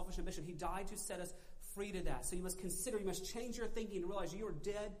jealousy and selfish ambition. He died to set us free to that. So you must consider, you must change your thinking and realize you are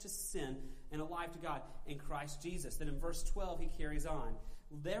dead to sin and alive to God in Christ Jesus. Then in verse 12, he carries on.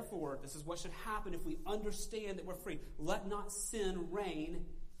 Therefore, this is what should happen if we understand that we're free. Let not sin reign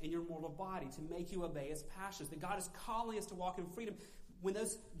in your mortal body to make you obey its passions. That God is calling us to walk in freedom. When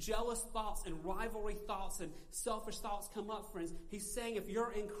those jealous thoughts and rivalry thoughts and selfish thoughts come up, friends, he's saying if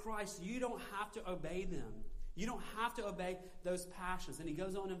you're in Christ, you don't have to obey them. You don't have to obey those passions. And he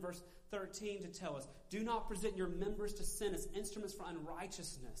goes on in verse 13 to tell us, do not present your members to sin as instruments for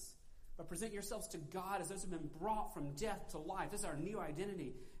unrighteousness, but present yourselves to God as those who have been brought from death to life. This is our new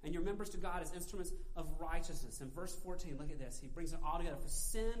identity. And your members to God as instruments of righteousness. In verse 14, look at this. He brings it all together. For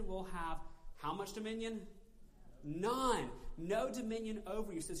sin will have how much dominion? None. No dominion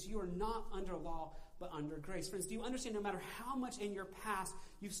over you, since you are not under law, but under grace. Friends, do you understand no matter how much in your past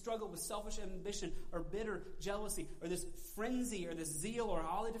you've struggled with selfish ambition or bitter jealousy or this frenzy or this zeal or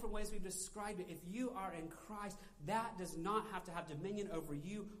all the different ways we've described it, if you are in Christ, that does not have to have dominion over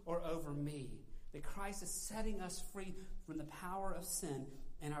you or over me. That Christ is setting us free from the power of sin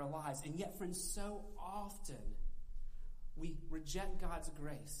in our lives. And yet, friends, so often we reject God's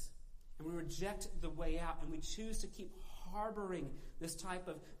grace and we reject the way out and we choose to keep harboring this type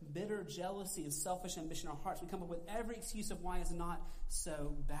of bitter jealousy and selfish ambition in our hearts. We come up with every excuse of why it's not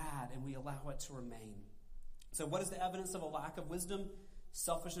so bad, and we allow it to remain. So what is the evidence of a lack of wisdom?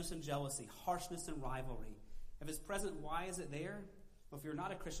 Selfishness and jealousy, harshness and rivalry. If it's present, why is it there? Well, if you're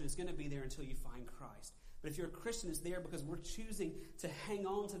not a Christian, it's going to be there until you find Christ. But if you're a Christian, it's there because we're choosing to hang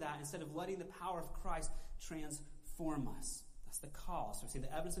on to that instead of letting the power of Christ transform us. That's the call. So we see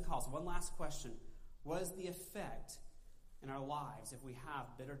the evidence and call. So one last question. What is the effect in our lives if we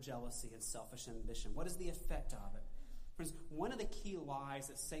have bitter jealousy and selfish ambition? What is the effect of it? Friends, one of the key lies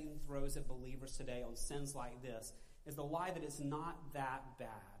that Satan throws at believers today on sins like this is the lie that it's not that bad.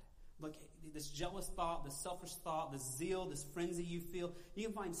 Look, this jealous thought, this selfish thought, this zeal, this frenzy you feel, you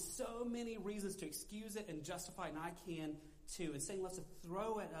can find so many reasons to excuse it and justify it, and I can too. And Satan loves to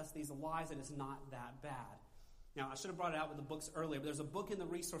throw at us these lies that it's not that bad. Now, I should have brought it out with the books earlier, but there's a book in the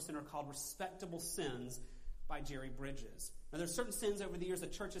Resource Center called Respectable Sins by Jerry Bridges. Now, there's certain sins over the years the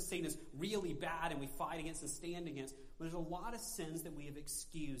church has seen as really bad and we fight against and stand against, but there's a lot of sins that we have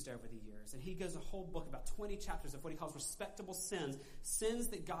excused over the years. And he goes a whole book, about 20 chapters of what he calls respectable sins, sins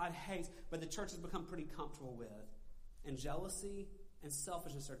that God hates, but the church has become pretty comfortable with. And jealousy and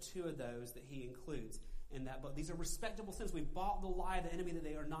selfishness are two of those that he includes in that book. These are respectable sins. We bought the lie of the enemy that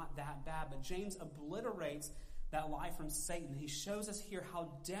they are not that bad, but James obliterates that lie from Satan. He shows us here how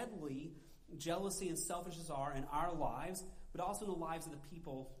deadly jealousy and selfishness are in our lives, but also in the lives of the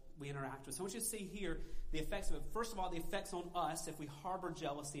people we interact with. So I want you to see here the effects of it. First of all, the effects on us if we harbor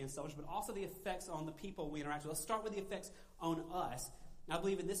jealousy and selfishness, but also the effects on the people we interact with. Let's start with the effects on us. And I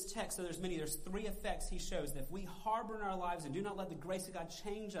believe in this text, so there's three effects he shows. That if we harbor in our lives and do not let the grace of God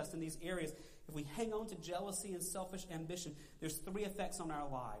change us in these areas, if we hang on to jealousy and selfish ambition, there's three effects on our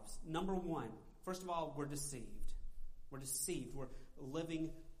lives. Number one, first of all, we're deceived. We're deceived. We're living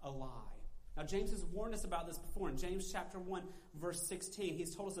a lie. Now, James has warned us about this before. In James chapter 1, verse 16,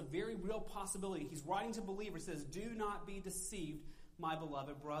 he's told us a very real possibility. He's writing to believers. He says, do not be deceived, my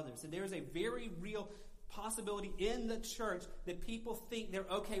beloved brothers. And there is a very real possibility in the church that people think they're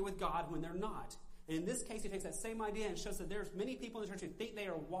okay with God when they're not. And in this case, he takes that same idea and shows that there's many people in the church who think they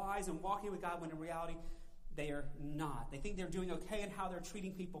are wise and walking with God when in reality they are not. They think they're doing okay in how they're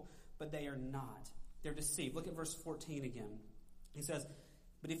treating people, but they are not. They're deceived. Look at verse 14 again. He says,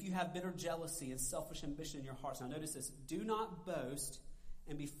 but if you have bitter jealousy and selfish ambition in your hearts. Now notice this. Do not boast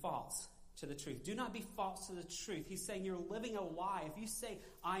and be false to the truth. Do not be false to the truth. He's saying you're living a lie. If you say,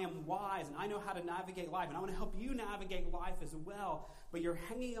 I am wise and I know how to navigate life and I want to help you navigate life as well, but you're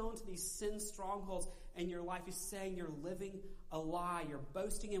hanging on to these sin strongholds in your life, he's saying you're living a lie. You're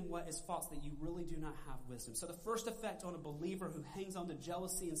boasting in what is false, that you really do not have wisdom. So the first effect on a believer who hangs on to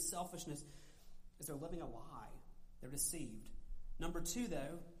jealousy and selfishness is they're living a lie. They're deceived. Number two,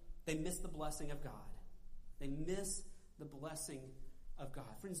 though, they miss the blessing of God. They miss the blessing of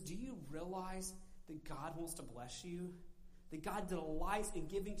God. Friends, do you realize that God wants to bless you? That God delights in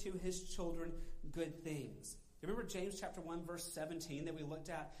giving to his children good things. Remember James chapter 1, verse 17 that we looked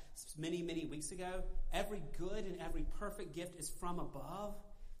at many, many weeks ago? Every good and every perfect gift is from above,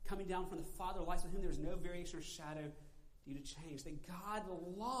 coming down from the Father of lights, with whom there is no variation or shadow due to change. That God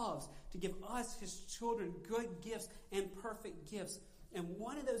loves to give us, his children, good gifts and perfect gifts. And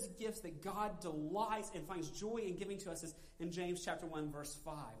one of those gifts that God delights and finds joy in giving to us is in James chapter 1, verse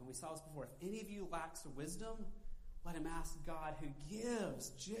 5. And we saw this before. If any of you lacks wisdom, let him ask God, who gives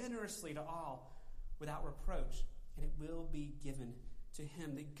generously to all without reproach, and it will be given to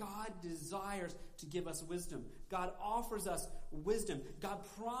him. That God desires to give us wisdom. God offers us wisdom. God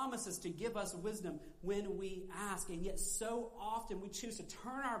promises to give us wisdom when we ask. And yet so often we choose to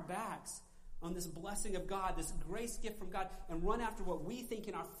turn our backs on this blessing of God, this grace gift from God, and run after what we think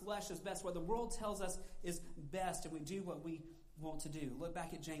in our flesh is best, what the world tells us is best, and we do what we want to do. Look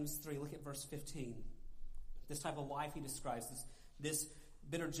back at James 3. Look at verse 15. This type of life he describes, this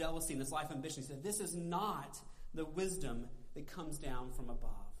bitter jealousy and this life ambition. He said, this is not the wisdom that comes down from above.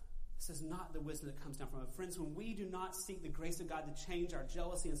 This is not the wisdom that comes down from above. Friends, when we do not seek the grace of God to change our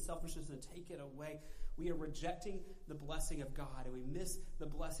jealousy and selfishness and take it away, we are rejecting the blessing of God, and we miss the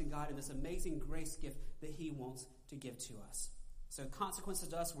blessing of God and this amazing grace gift that he wants to give to us. So consequences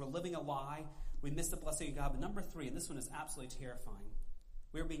to us, we're living a lie. We miss the blessing of God. But number three, and this one is absolutely terrifying,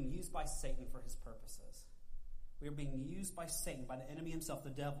 we are being used by Satan for his purposes. We are being used by Satan, by the enemy himself, the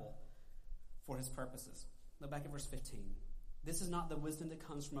devil, for his purposes. Look back at verse 15. This is not the wisdom that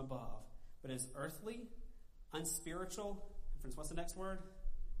comes from above, but is earthly, unspiritual. Friends, what's the next word?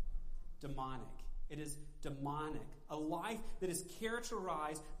 Demonic. It is demonic. A life that is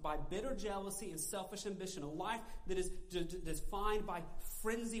characterized by bitter jealousy and selfish ambition. A life that is defined by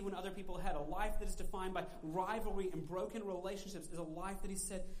frenzy when other people ahead. A life that is defined by rivalry and broken relationships is a life that he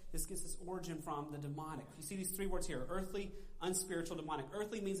said this gets its origin from the demonic. You see these three words here: earthly, unspiritual, demonic.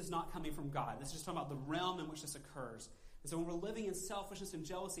 Earthly means it's not coming from God. This is just talking about the realm in which this occurs. And so when we're living in selfishness and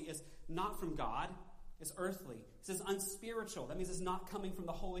jealousy, it's not from God. It's earthly. It says unspiritual. That means it's not coming from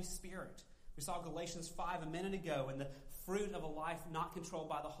the Holy Spirit. We saw Galatians 5 a minute ago, and the fruit of a life not controlled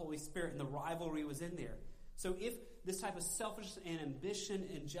by the Holy Spirit, and the rivalry was in there. So if this type of selfishness and ambition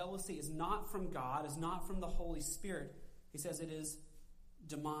and jealousy is not from God, is not from the Holy Spirit, he says it is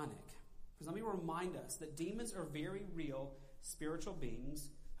demonic. Because let me remind us that demons are very real spiritual beings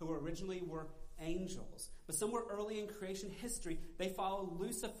who originally were angels. But somewhere early in creation history, they followed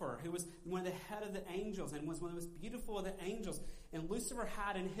Lucifer, who was one of the head of the angels and was one of the most beautiful of the angels. And Lucifer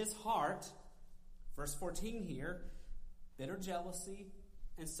had in his heart, verse 14 here, bitter jealousy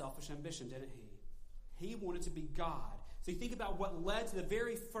and selfish ambition, didn't he? He wanted to be God. So you think about what led to the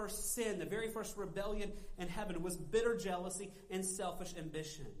very first sin, the very first rebellion in heaven was bitter jealousy and selfish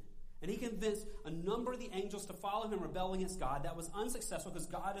ambition. And he convinced a number of the angels to follow him and rebel against God. That was unsuccessful because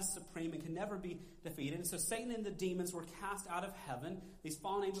God is supreme and can never be defeated. And so Satan and the demons were cast out of heaven. These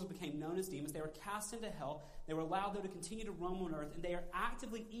fallen angels became known as demons. They were cast into hell. They were allowed, though, to continue to roam on earth. And they are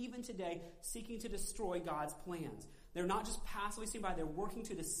actively, even today, seeking to destroy God's plans. They're not just passively seen by, they're working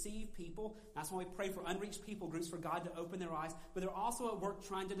to deceive people. That's why we pray for unreached people groups, for God to open their eyes. But they're also at work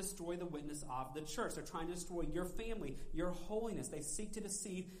trying to destroy the witness of the church. They're trying to destroy your family, your holiness. They seek to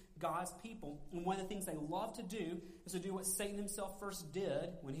deceive God's people. And one of the things they love to do is to do what Satan himself first did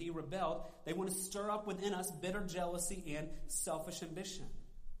when he rebelled. They want to stir up within us bitter jealousy and selfish ambition.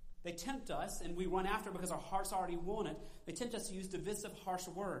 They tempt us, and we run after it because our hearts already want it. They tempt us to use divisive, harsh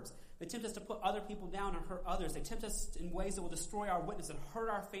words. They tempt us to put other people down and hurt others. They tempt us in ways that will destroy our witness and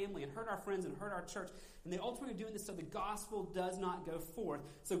hurt our family and hurt our friends and hurt our church. And they ultimately are doing this so the gospel does not go forth,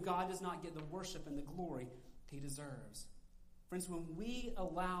 so God does not get the worship and the glory he deserves. Friends, when we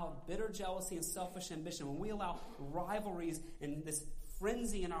allow bitter jealousy and selfish ambition, when we allow rivalries and this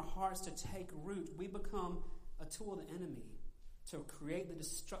frenzy in our hearts to take root, we become a tool of the enemy to create the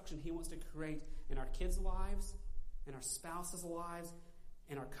destruction he wants to create in our kids' lives, in our spouses' lives,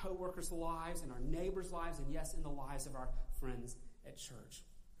 in our co-workers' lives, in our neighbors' lives, and yes, in the lives of our friends at church.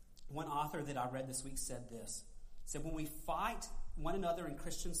 One author that I read this week said this. He said, when we fight one another in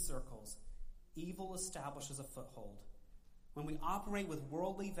Christian circles, evil establishes a foothold. When we operate with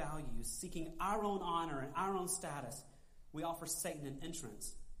worldly values, seeking our own honor and our own status, we offer Satan an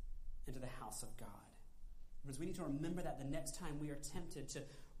entrance into the house of God. Because we need to remember that the next time we are tempted to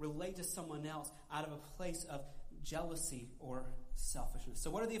relate to someone else out of a place of jealousy or selfishness.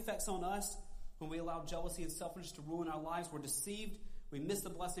 So what are the effects on us when we allow jealousy and selfishness to rule in our lives? We're deceived, we miss the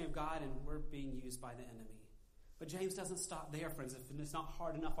blessing of God, and we're being used by the enemy. But James doesn't stop there, friends. If it's not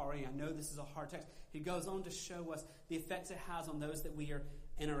hard enough already, I know this is a hard text. He goes on to show us the effects it has on those that we are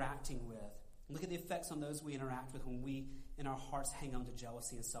interacting with. Look at the effects on those we interact with when we, in our hearts, hang on to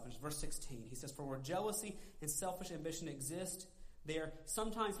jealousy and selfishness. Verse 16, he says, for where jealousy and selfish ambition exist, there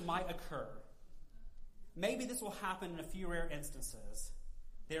sometimes might occur. Maybe this will happen in a few rare instances.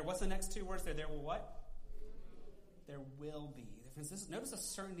 What's the next two words there? There will what? There will be. Friends, notice a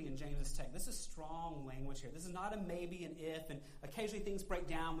certainty in James's text. This is strong language here. This is not a maybe and if, and occasionally things break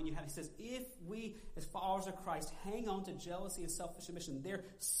down when you have, he says, if we, as followers of Christ, hang on to jealousy and selfish ambition, there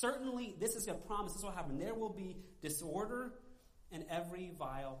certainly, this is a promise, this is what will happen. There will be disorder and every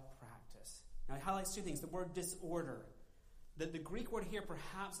vile practice. Now, it highlights two things. The word disorder. The Greek word here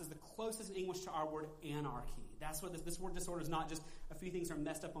perhaps is the closest in English to our word anarchy. That's what this word disorder is not just a few things are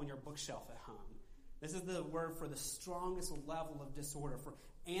messed up on your bookshelf at home. This is the word for the strongest level of disorder, for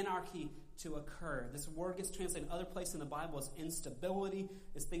anarchy to occur. This word gets translated in other places in the Bible as instability,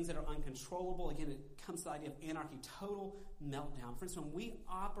 as things that are uncontrollable. Again, it comes to the idea of anarchy, total meltdown. Friends, when we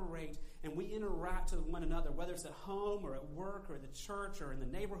operate and we interact with one another, whether it's at home or at work or at the church or in the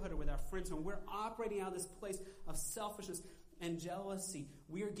neighborhood or with our friends, when we're operating out of this place of selfishness and jealousy,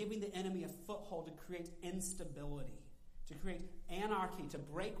 we are giving the enemy a foothold to create instability, to create anarchy, to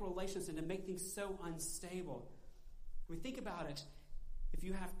break relations, and to make things so unstable. When we think about it, if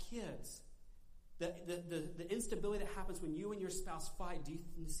you have kids, the instability that happens when you and your spouse fight, do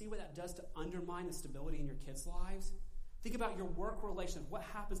you see what that does to undermine the stability in your kids' lives? Think about your work relations. What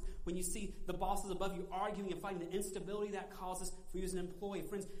happens when you see the bosses above you arguing and fighting, the instability that causes for you as an employee.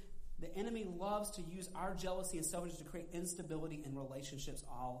 Friends, the enemy loves to use our jealousy and selfishness to create instability in relationships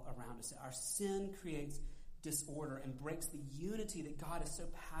all around us. Our sin creates disorder and breaks the unity that God is so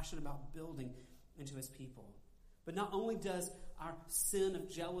passionate about building into his people. But not only does our sin of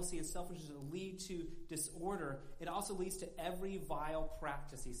jealousy and selfishness lead to disorder, it also leads to every vile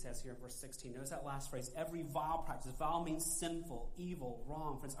practice, he says here in verse 16. Notice that last phrase, every vile practice. Vile means sinful, evil,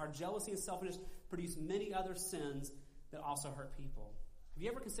 wrong. Friends, our jealousy and selfishness produce many other sins that also hurt people. Have you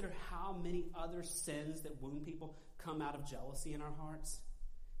ever considered how many other sins that wound people come out of jealousy in our hearts?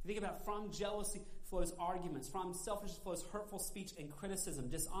 Think about, from jealousy flows arguments. From selfishness flows hurtful speech and criticism,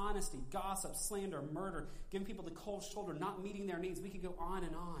 dishonesty, gossip, slander, murder, giving people the cold shoulder, not meeting their needs. We could go on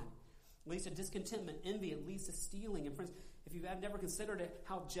and on. It leads to discontentment, envy. It leads to stealing. And friends, if you have never considered it,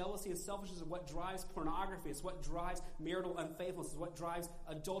 how jealousy and selfishness is what drives pornography. It's what drives marital unfaithfulness. It's what drives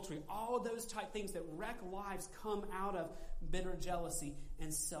adultery. All of those type things that wreck lives come out of bitter jealousy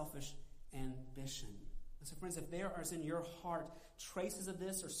and selfish ambition. And so, friends, if there are in your heart traces of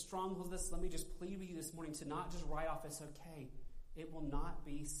this or strongholds of this, let me just plead with you this morning to not just write off it's okay. It will not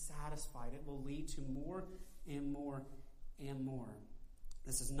be satisfied. It will lead to more and more and more.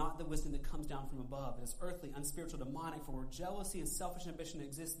 This is not the wisdom that comes down from above. It is earthly, unspiritual, demonic. For where jealousy and selfish ambition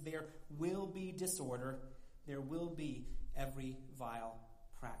exist, there will be disorder. There will be every vile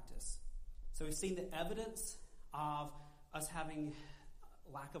practice. So we've seen the evidence of us having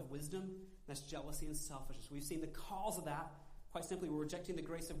lack of wisdom. That's jealousy and selfishness. We've seen the cause of that. Quite simply, we're rejecting the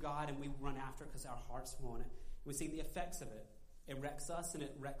grace of God and we run after it because our hearts want it. We've seen the effects of it. It wrecks us and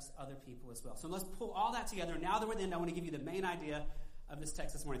it wrecks other people as well. So let's pull all that together. Now that we're at the end, I want to give you the main idea of this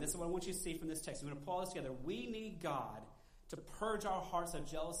text this morning. This is what I want you to see from this text. We're going to pull all this together. We need God to purge our hearts of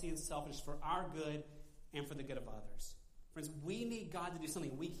jealousy and selfishness for our good and for the good of others. Friends, we need God to do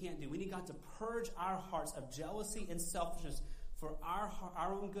something we can't do. We need God to purge our hearts of jealousy and selfishness for our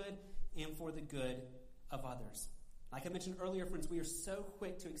own good and for the good of others. Like I mentioned earlier, friends, we are so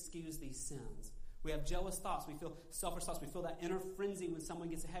quick to excuse these sins. We have jealous thoughts. We feel selfish thoughts. We feel that inner frenzy when someone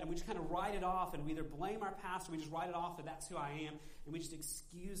gets ahead. And we just kind of write it off. And we either blame our past or we just write it off that that's who I am. And we just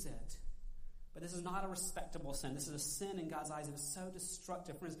excuse it. But this is not a respectable sin. This is a sin in God's eyes. And it's so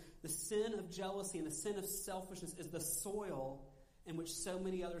destructive. Friends, the sin of jealousy and the sin of selfishness is the soil in which so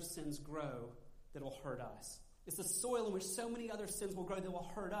many other sins grow that will hurt us. It's the soil in which so many other sins will grow that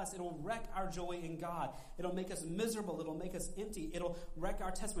will hurt us. It'll wreck our joy in God. It'll make us miserable. It'll make us empty. It'll wreck our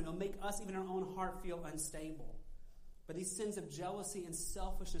testimony. It'll make us, even in our own heart, feel unstable. But these sins of jealousy and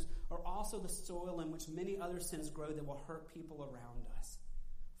selfishness are also the soil in which many other sins grow that will hurt people around us.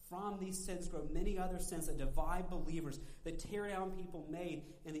 From these sins grow many other sins that divide believers, that tear down people made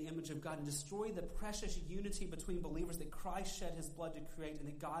in the image of God and destroy the precious unity between believers that Christ shed his blood to create and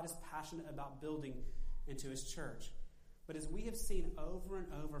that God is passionate about building into his church. But as we have seen over and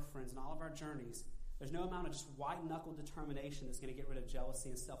over, friends, in all of our journeys, there's no amount of just white-knuckle determination that's going to get rid of jealousy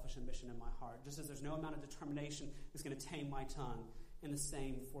and selfish ambition in my heart. Just as there's no amount of determination that's going to tame my tongue. And the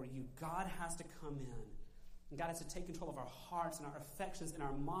same for you. God has to come in. And God has to take control of our hearts and our affections and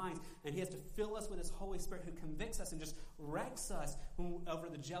our minds. And he has to fill us with his Holy Spirit who convicts us and just wrecks us over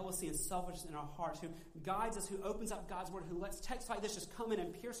the jealousy and selfishness in our hearts, who guides us, who opens up God's word, who lets texts like this just come in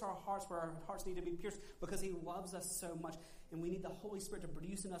and pierce our hearts where our hearts need to be pierced because he loves us so much. And we need the Holy Spirit to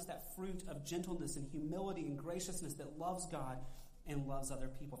produce in us that fruit of gentleness and humility and graciousness that loves God and loves other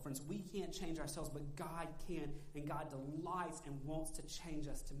people. Friends, we can't change ourselves, but God can, and God delights and wants to change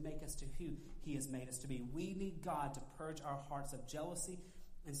us to make us to who he has made us to be. We need God to purge our hearts of jealousy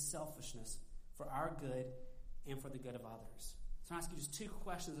and selfishness for our good and for the good of others. So I ask you just two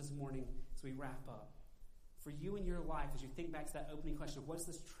questions this morning as we wrap up. For you in your life, as you think back to that opening question of what does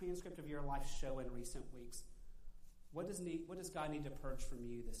this transcript of your life show in recent weeks? What does God need to purge from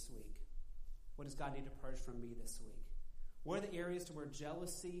you this week? What does God need to purge from me this week? What are the areas to where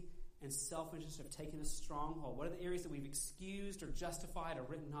jealousy and selfishness have taken a stronghold? What are the areas that we've excused or justified or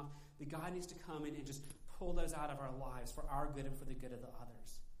written off that God needs to come in and just pull those out of our lives for our good and for the good of the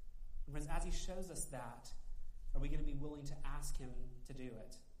others? And friends, as he shows us that, are we going to be willing to ask him to do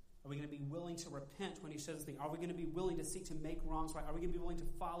it? Are we going to be willing to repent when he shows us things? Are we going to be willing to seek to make wrongs right? Are we going to be willing to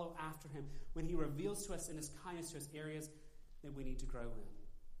follow after him when he reveals to us in his kindness to us areas that we need to grow in?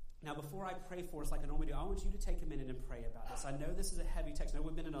 Now, before I pray for us like I normally do, I want you to take a minute and pray about this. I know this is a heavy text. I know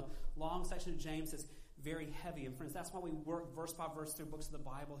we've been in a long section of James that's very heavy. And friends, that's why we work verse by verse through books of the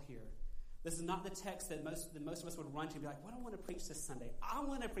Bible here. This is not the text that most of us would run to and be like, what do I want to preach this Sunday? I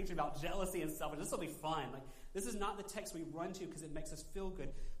want to preach about jealousy and selfishness. This will be fun. This is not the text we run to because it makes us feel good.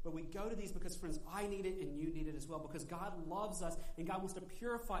 But we go to these because, friends, I need it and you need it as well. Because God loves us and God wants to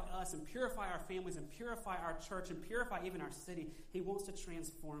purify us and purify our families and purify our church and purify even our city. He wants to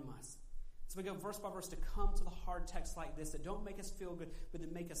transform us. So we go verse by verse to come to the hard texts like this that don't make us feel good, but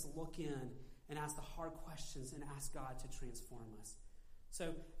that make us look in and ask the hard questions and ask God to transform us.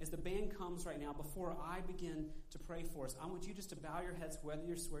 So as the band comes right now, before I begin to pray for us, I want you just to bow your heads, whether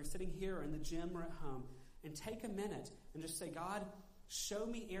you're sitting here or in the gym or at home, and take a minute and just say, God, show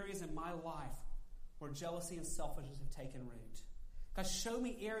me areas in my life where jealousy and selfishness have taken root. God, show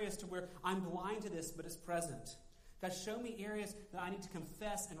me areas to where I'm blind to this, but it's present. God, show me areas that I need to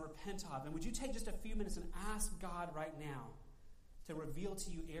confess and repent of. And would you take just a few minutes and ask God right now to reveal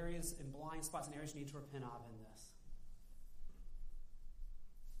to you areas and blind spots and areas you need to repent of in this?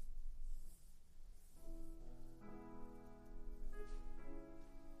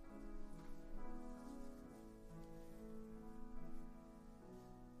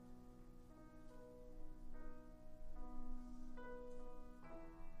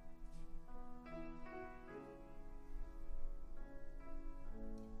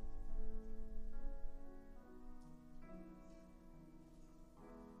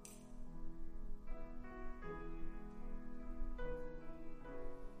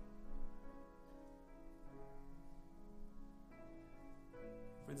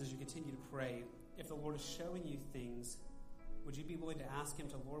 continue to pray, if the Lord is showing you things, would you be willing to ask Him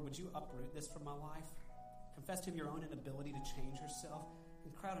to, Lord, would you uproot this from my life? Confess to Him your own inability to change yourself,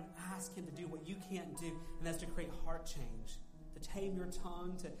 and cry out and ask Him to do what you can't do, and that's to create heart change, to tame your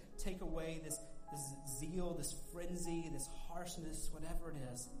tongue, to take away this zeal, this frenzy, this harshness, whatever it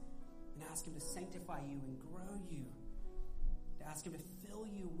is, and ask Him to sanctify you and grow you, to ask Him to fill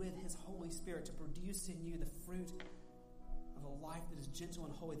you with His Holy Spirit, to produce in you the fruit of a life that is gentle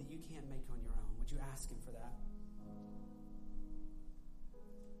and holy that you can't make on your own. Would you ask Him for that?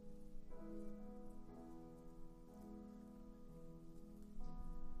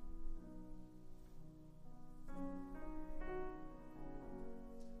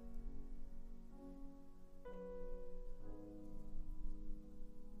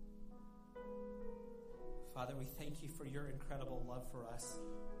 Father, we thank you for your incredible love for us.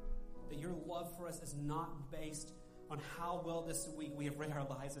 That your love for us is not based on how well this week we have rid our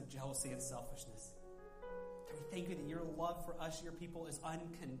lives of jealousy and selfishness. God, we thank you that your love for us, your people, is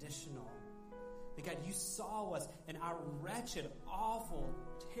unconditional. That God, you saw us in our wretched, awful,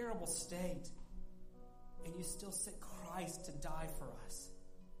 terrible state, and you still sent Christ to die for us.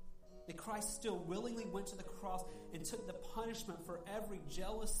 That Christ still willingly went to the cross and took the punishment for every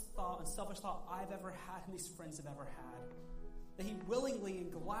jealous thought and selfish thought I've ever had and these friends have ever had. That He willingly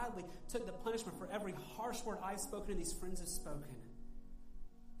and gladly took the punishment for every harsh word I've spoken and these friends have spoken.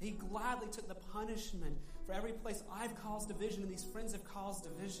 That He gladly took the punishment for every place I've caused division and these friends have caused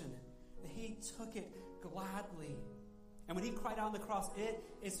division. That He took it gladly. And when He cried out on the cross, it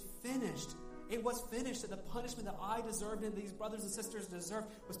is finished. It was finished, that the punishment that I deserved and these brothers and sisters deserved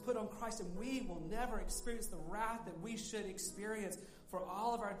was put on Christ, and we will never experience the wrath that we should experience for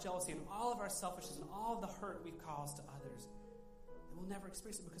all of our jealousy and all of our selfishness and all of the hurt we've caused to others. And we'll never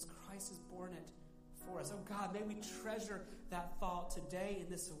experience it because Christ has borne it for us. Oh God, may we treasure that thought today and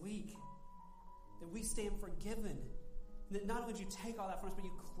this week, that we stand forgiven, and that not only did you take all that from us, but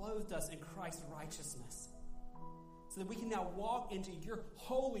you clothed us in Christ's righteousness, so that we can now walk into your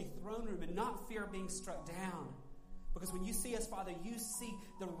holy throne room and not fear being struck down. Because when you see us, Father, you see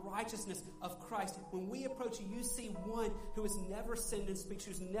the righteousness of Christ. When we approach you, you see one who has never sinned in speech,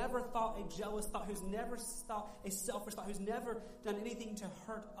 who's never thought a jealous thought, who's never thought a selfish thought, who's never done anything to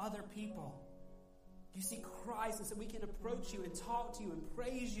hurt other people. You see Christ, and so we can approach you and talk to you and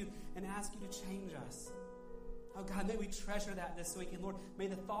praise you and ask you to change us. Oh God, may we treasure that this week. And Lord, may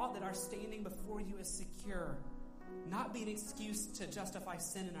the thought that our standing before you is secure not be an excuse to justify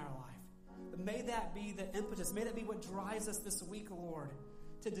sin in our life, but may that be the impetus, may that be what drives us this week, Lord,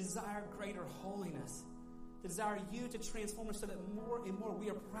 to desire greater holiness, to desire you to transform us so that more and more we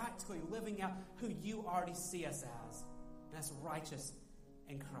are practically living out who you already see us as, and that's righteous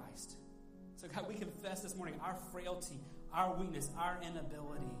in Christ. So God, we confess this morning our frailty, our weakness, our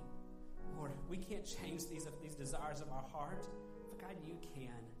inability. Lord, we can't change these desires of our heart, but God, you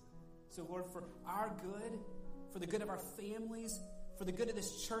can. So Lord, for our good, for the good of our families, for the good of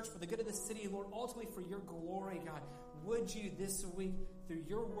this church, for the good of this city, and Lord, ultimately for your glory, God, would you this week, through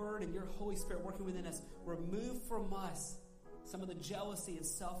your word and your Holy Spirit working within us, remove from us some of the jealousy and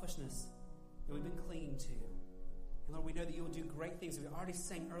selfishness that we've been clinging to. And Lord, we know that you will do great things. We already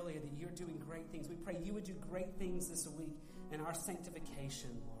sang earlier that you're doing great things. We pray you would do great things this week in our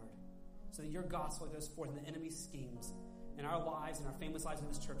sanctification, Lord, so that your gospel goes forth and the enemy's schemes in our lives and our families' lives in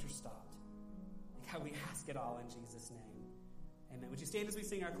this church are stopped. God, we ask it all in Jesus' name. Amen. Would you stand as we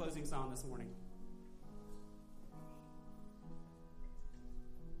sing our closing song this morning?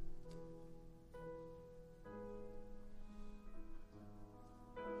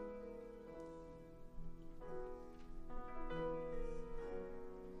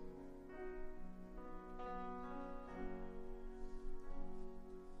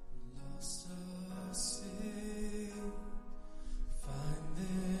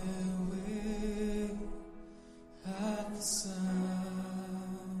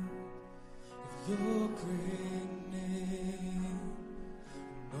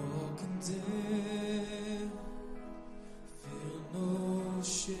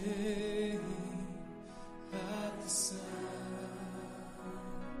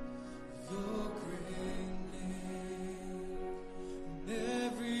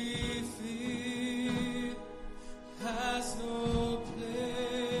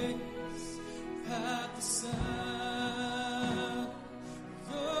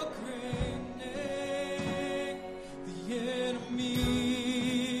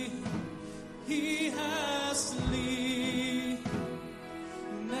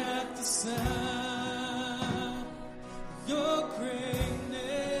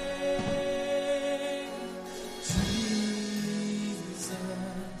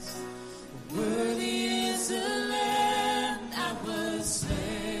 Jesus,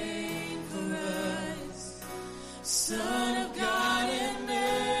 Son of God and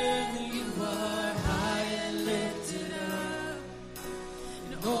man, you are high and lifted up,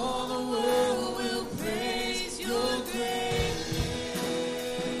 and all the world will praise your great name.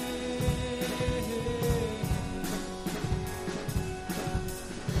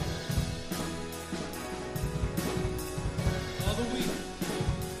 All the weak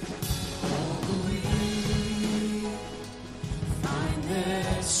find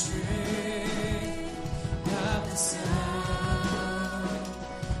their strength at the sound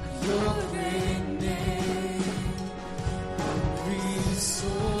of your great name. Hungry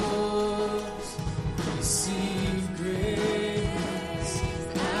souls receive grace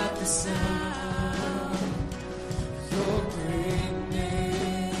at the sound of your great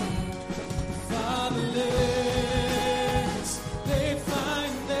name. Fatherless, they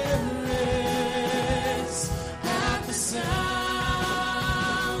find their rest at the sound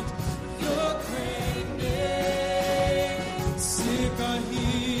of your great name. Sick are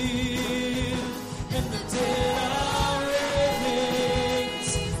healed and the dead are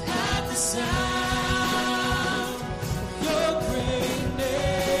raised at the sound of your great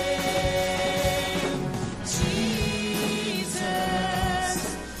name. Jesus,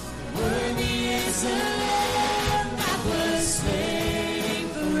 worthy is the Lamb that was slain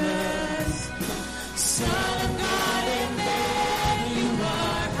for us. Son of God and man, you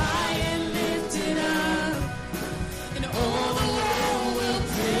are high and lifted up, and all the world will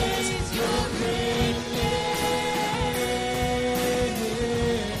praise your great name.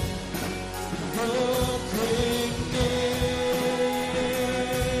 Your great name.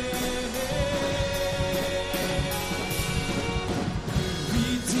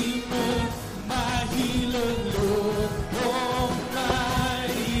 Redeemer, my healer, Lord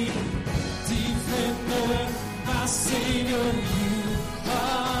Almighty. Defender, my Savior, you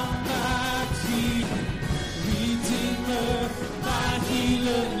are my King. Redeemer, my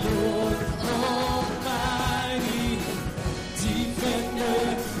healer, Lord Almighty. Defender,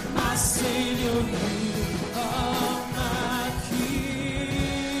 my Savior, you are my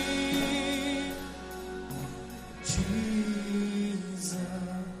King. Jesus,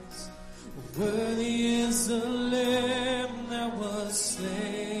 worthy is the Lamb that was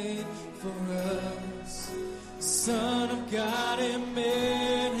slain for us. Son of God and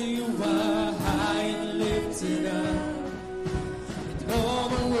man, you are high and lifted up, and all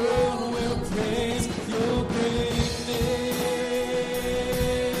the world will praise your great name.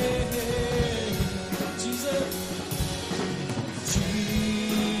 Jesus,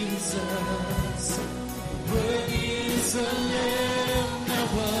 Jesus, worthy is the Lamb that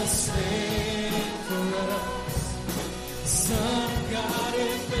was slain for us. Son of God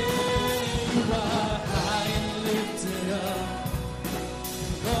and man, you are high and lifted up.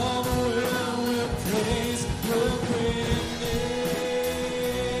 All the world will praise your great name.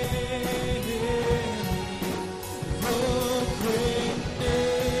 Your great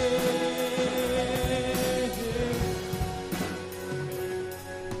name.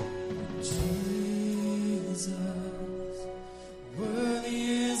 Jesus, worthy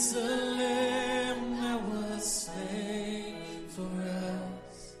is the Lamb that was slain for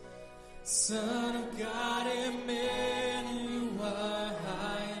us. Son of God and man, you are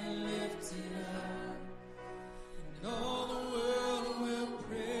high and lifted up, and all the world will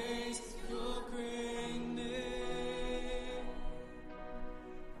praise your great name.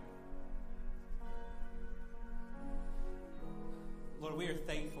 Lord, we are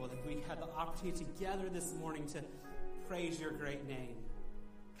thankful that we had the opportunity together this morning to praise your great name.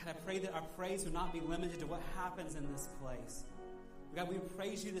 God, I pray that our praise would not be limited to what happens in this place. God, we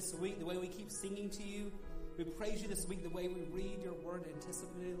praise you this week the way we keep singing to you. We praise you this week the way we read your word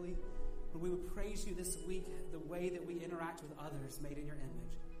anticipatively. And we would praise you this week the way that we interact with others made in your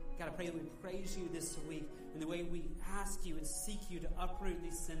image. God, I pray that we praise you this week in the way we ask you and seek you to uproot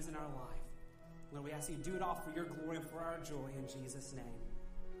these sins in our life. Lord, we ask you to do it all for your glory and for our joy in Jesus' name.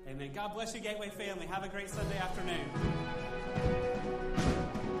 Amen. God bless you, Gateway family. Have a great Sunday afternoon.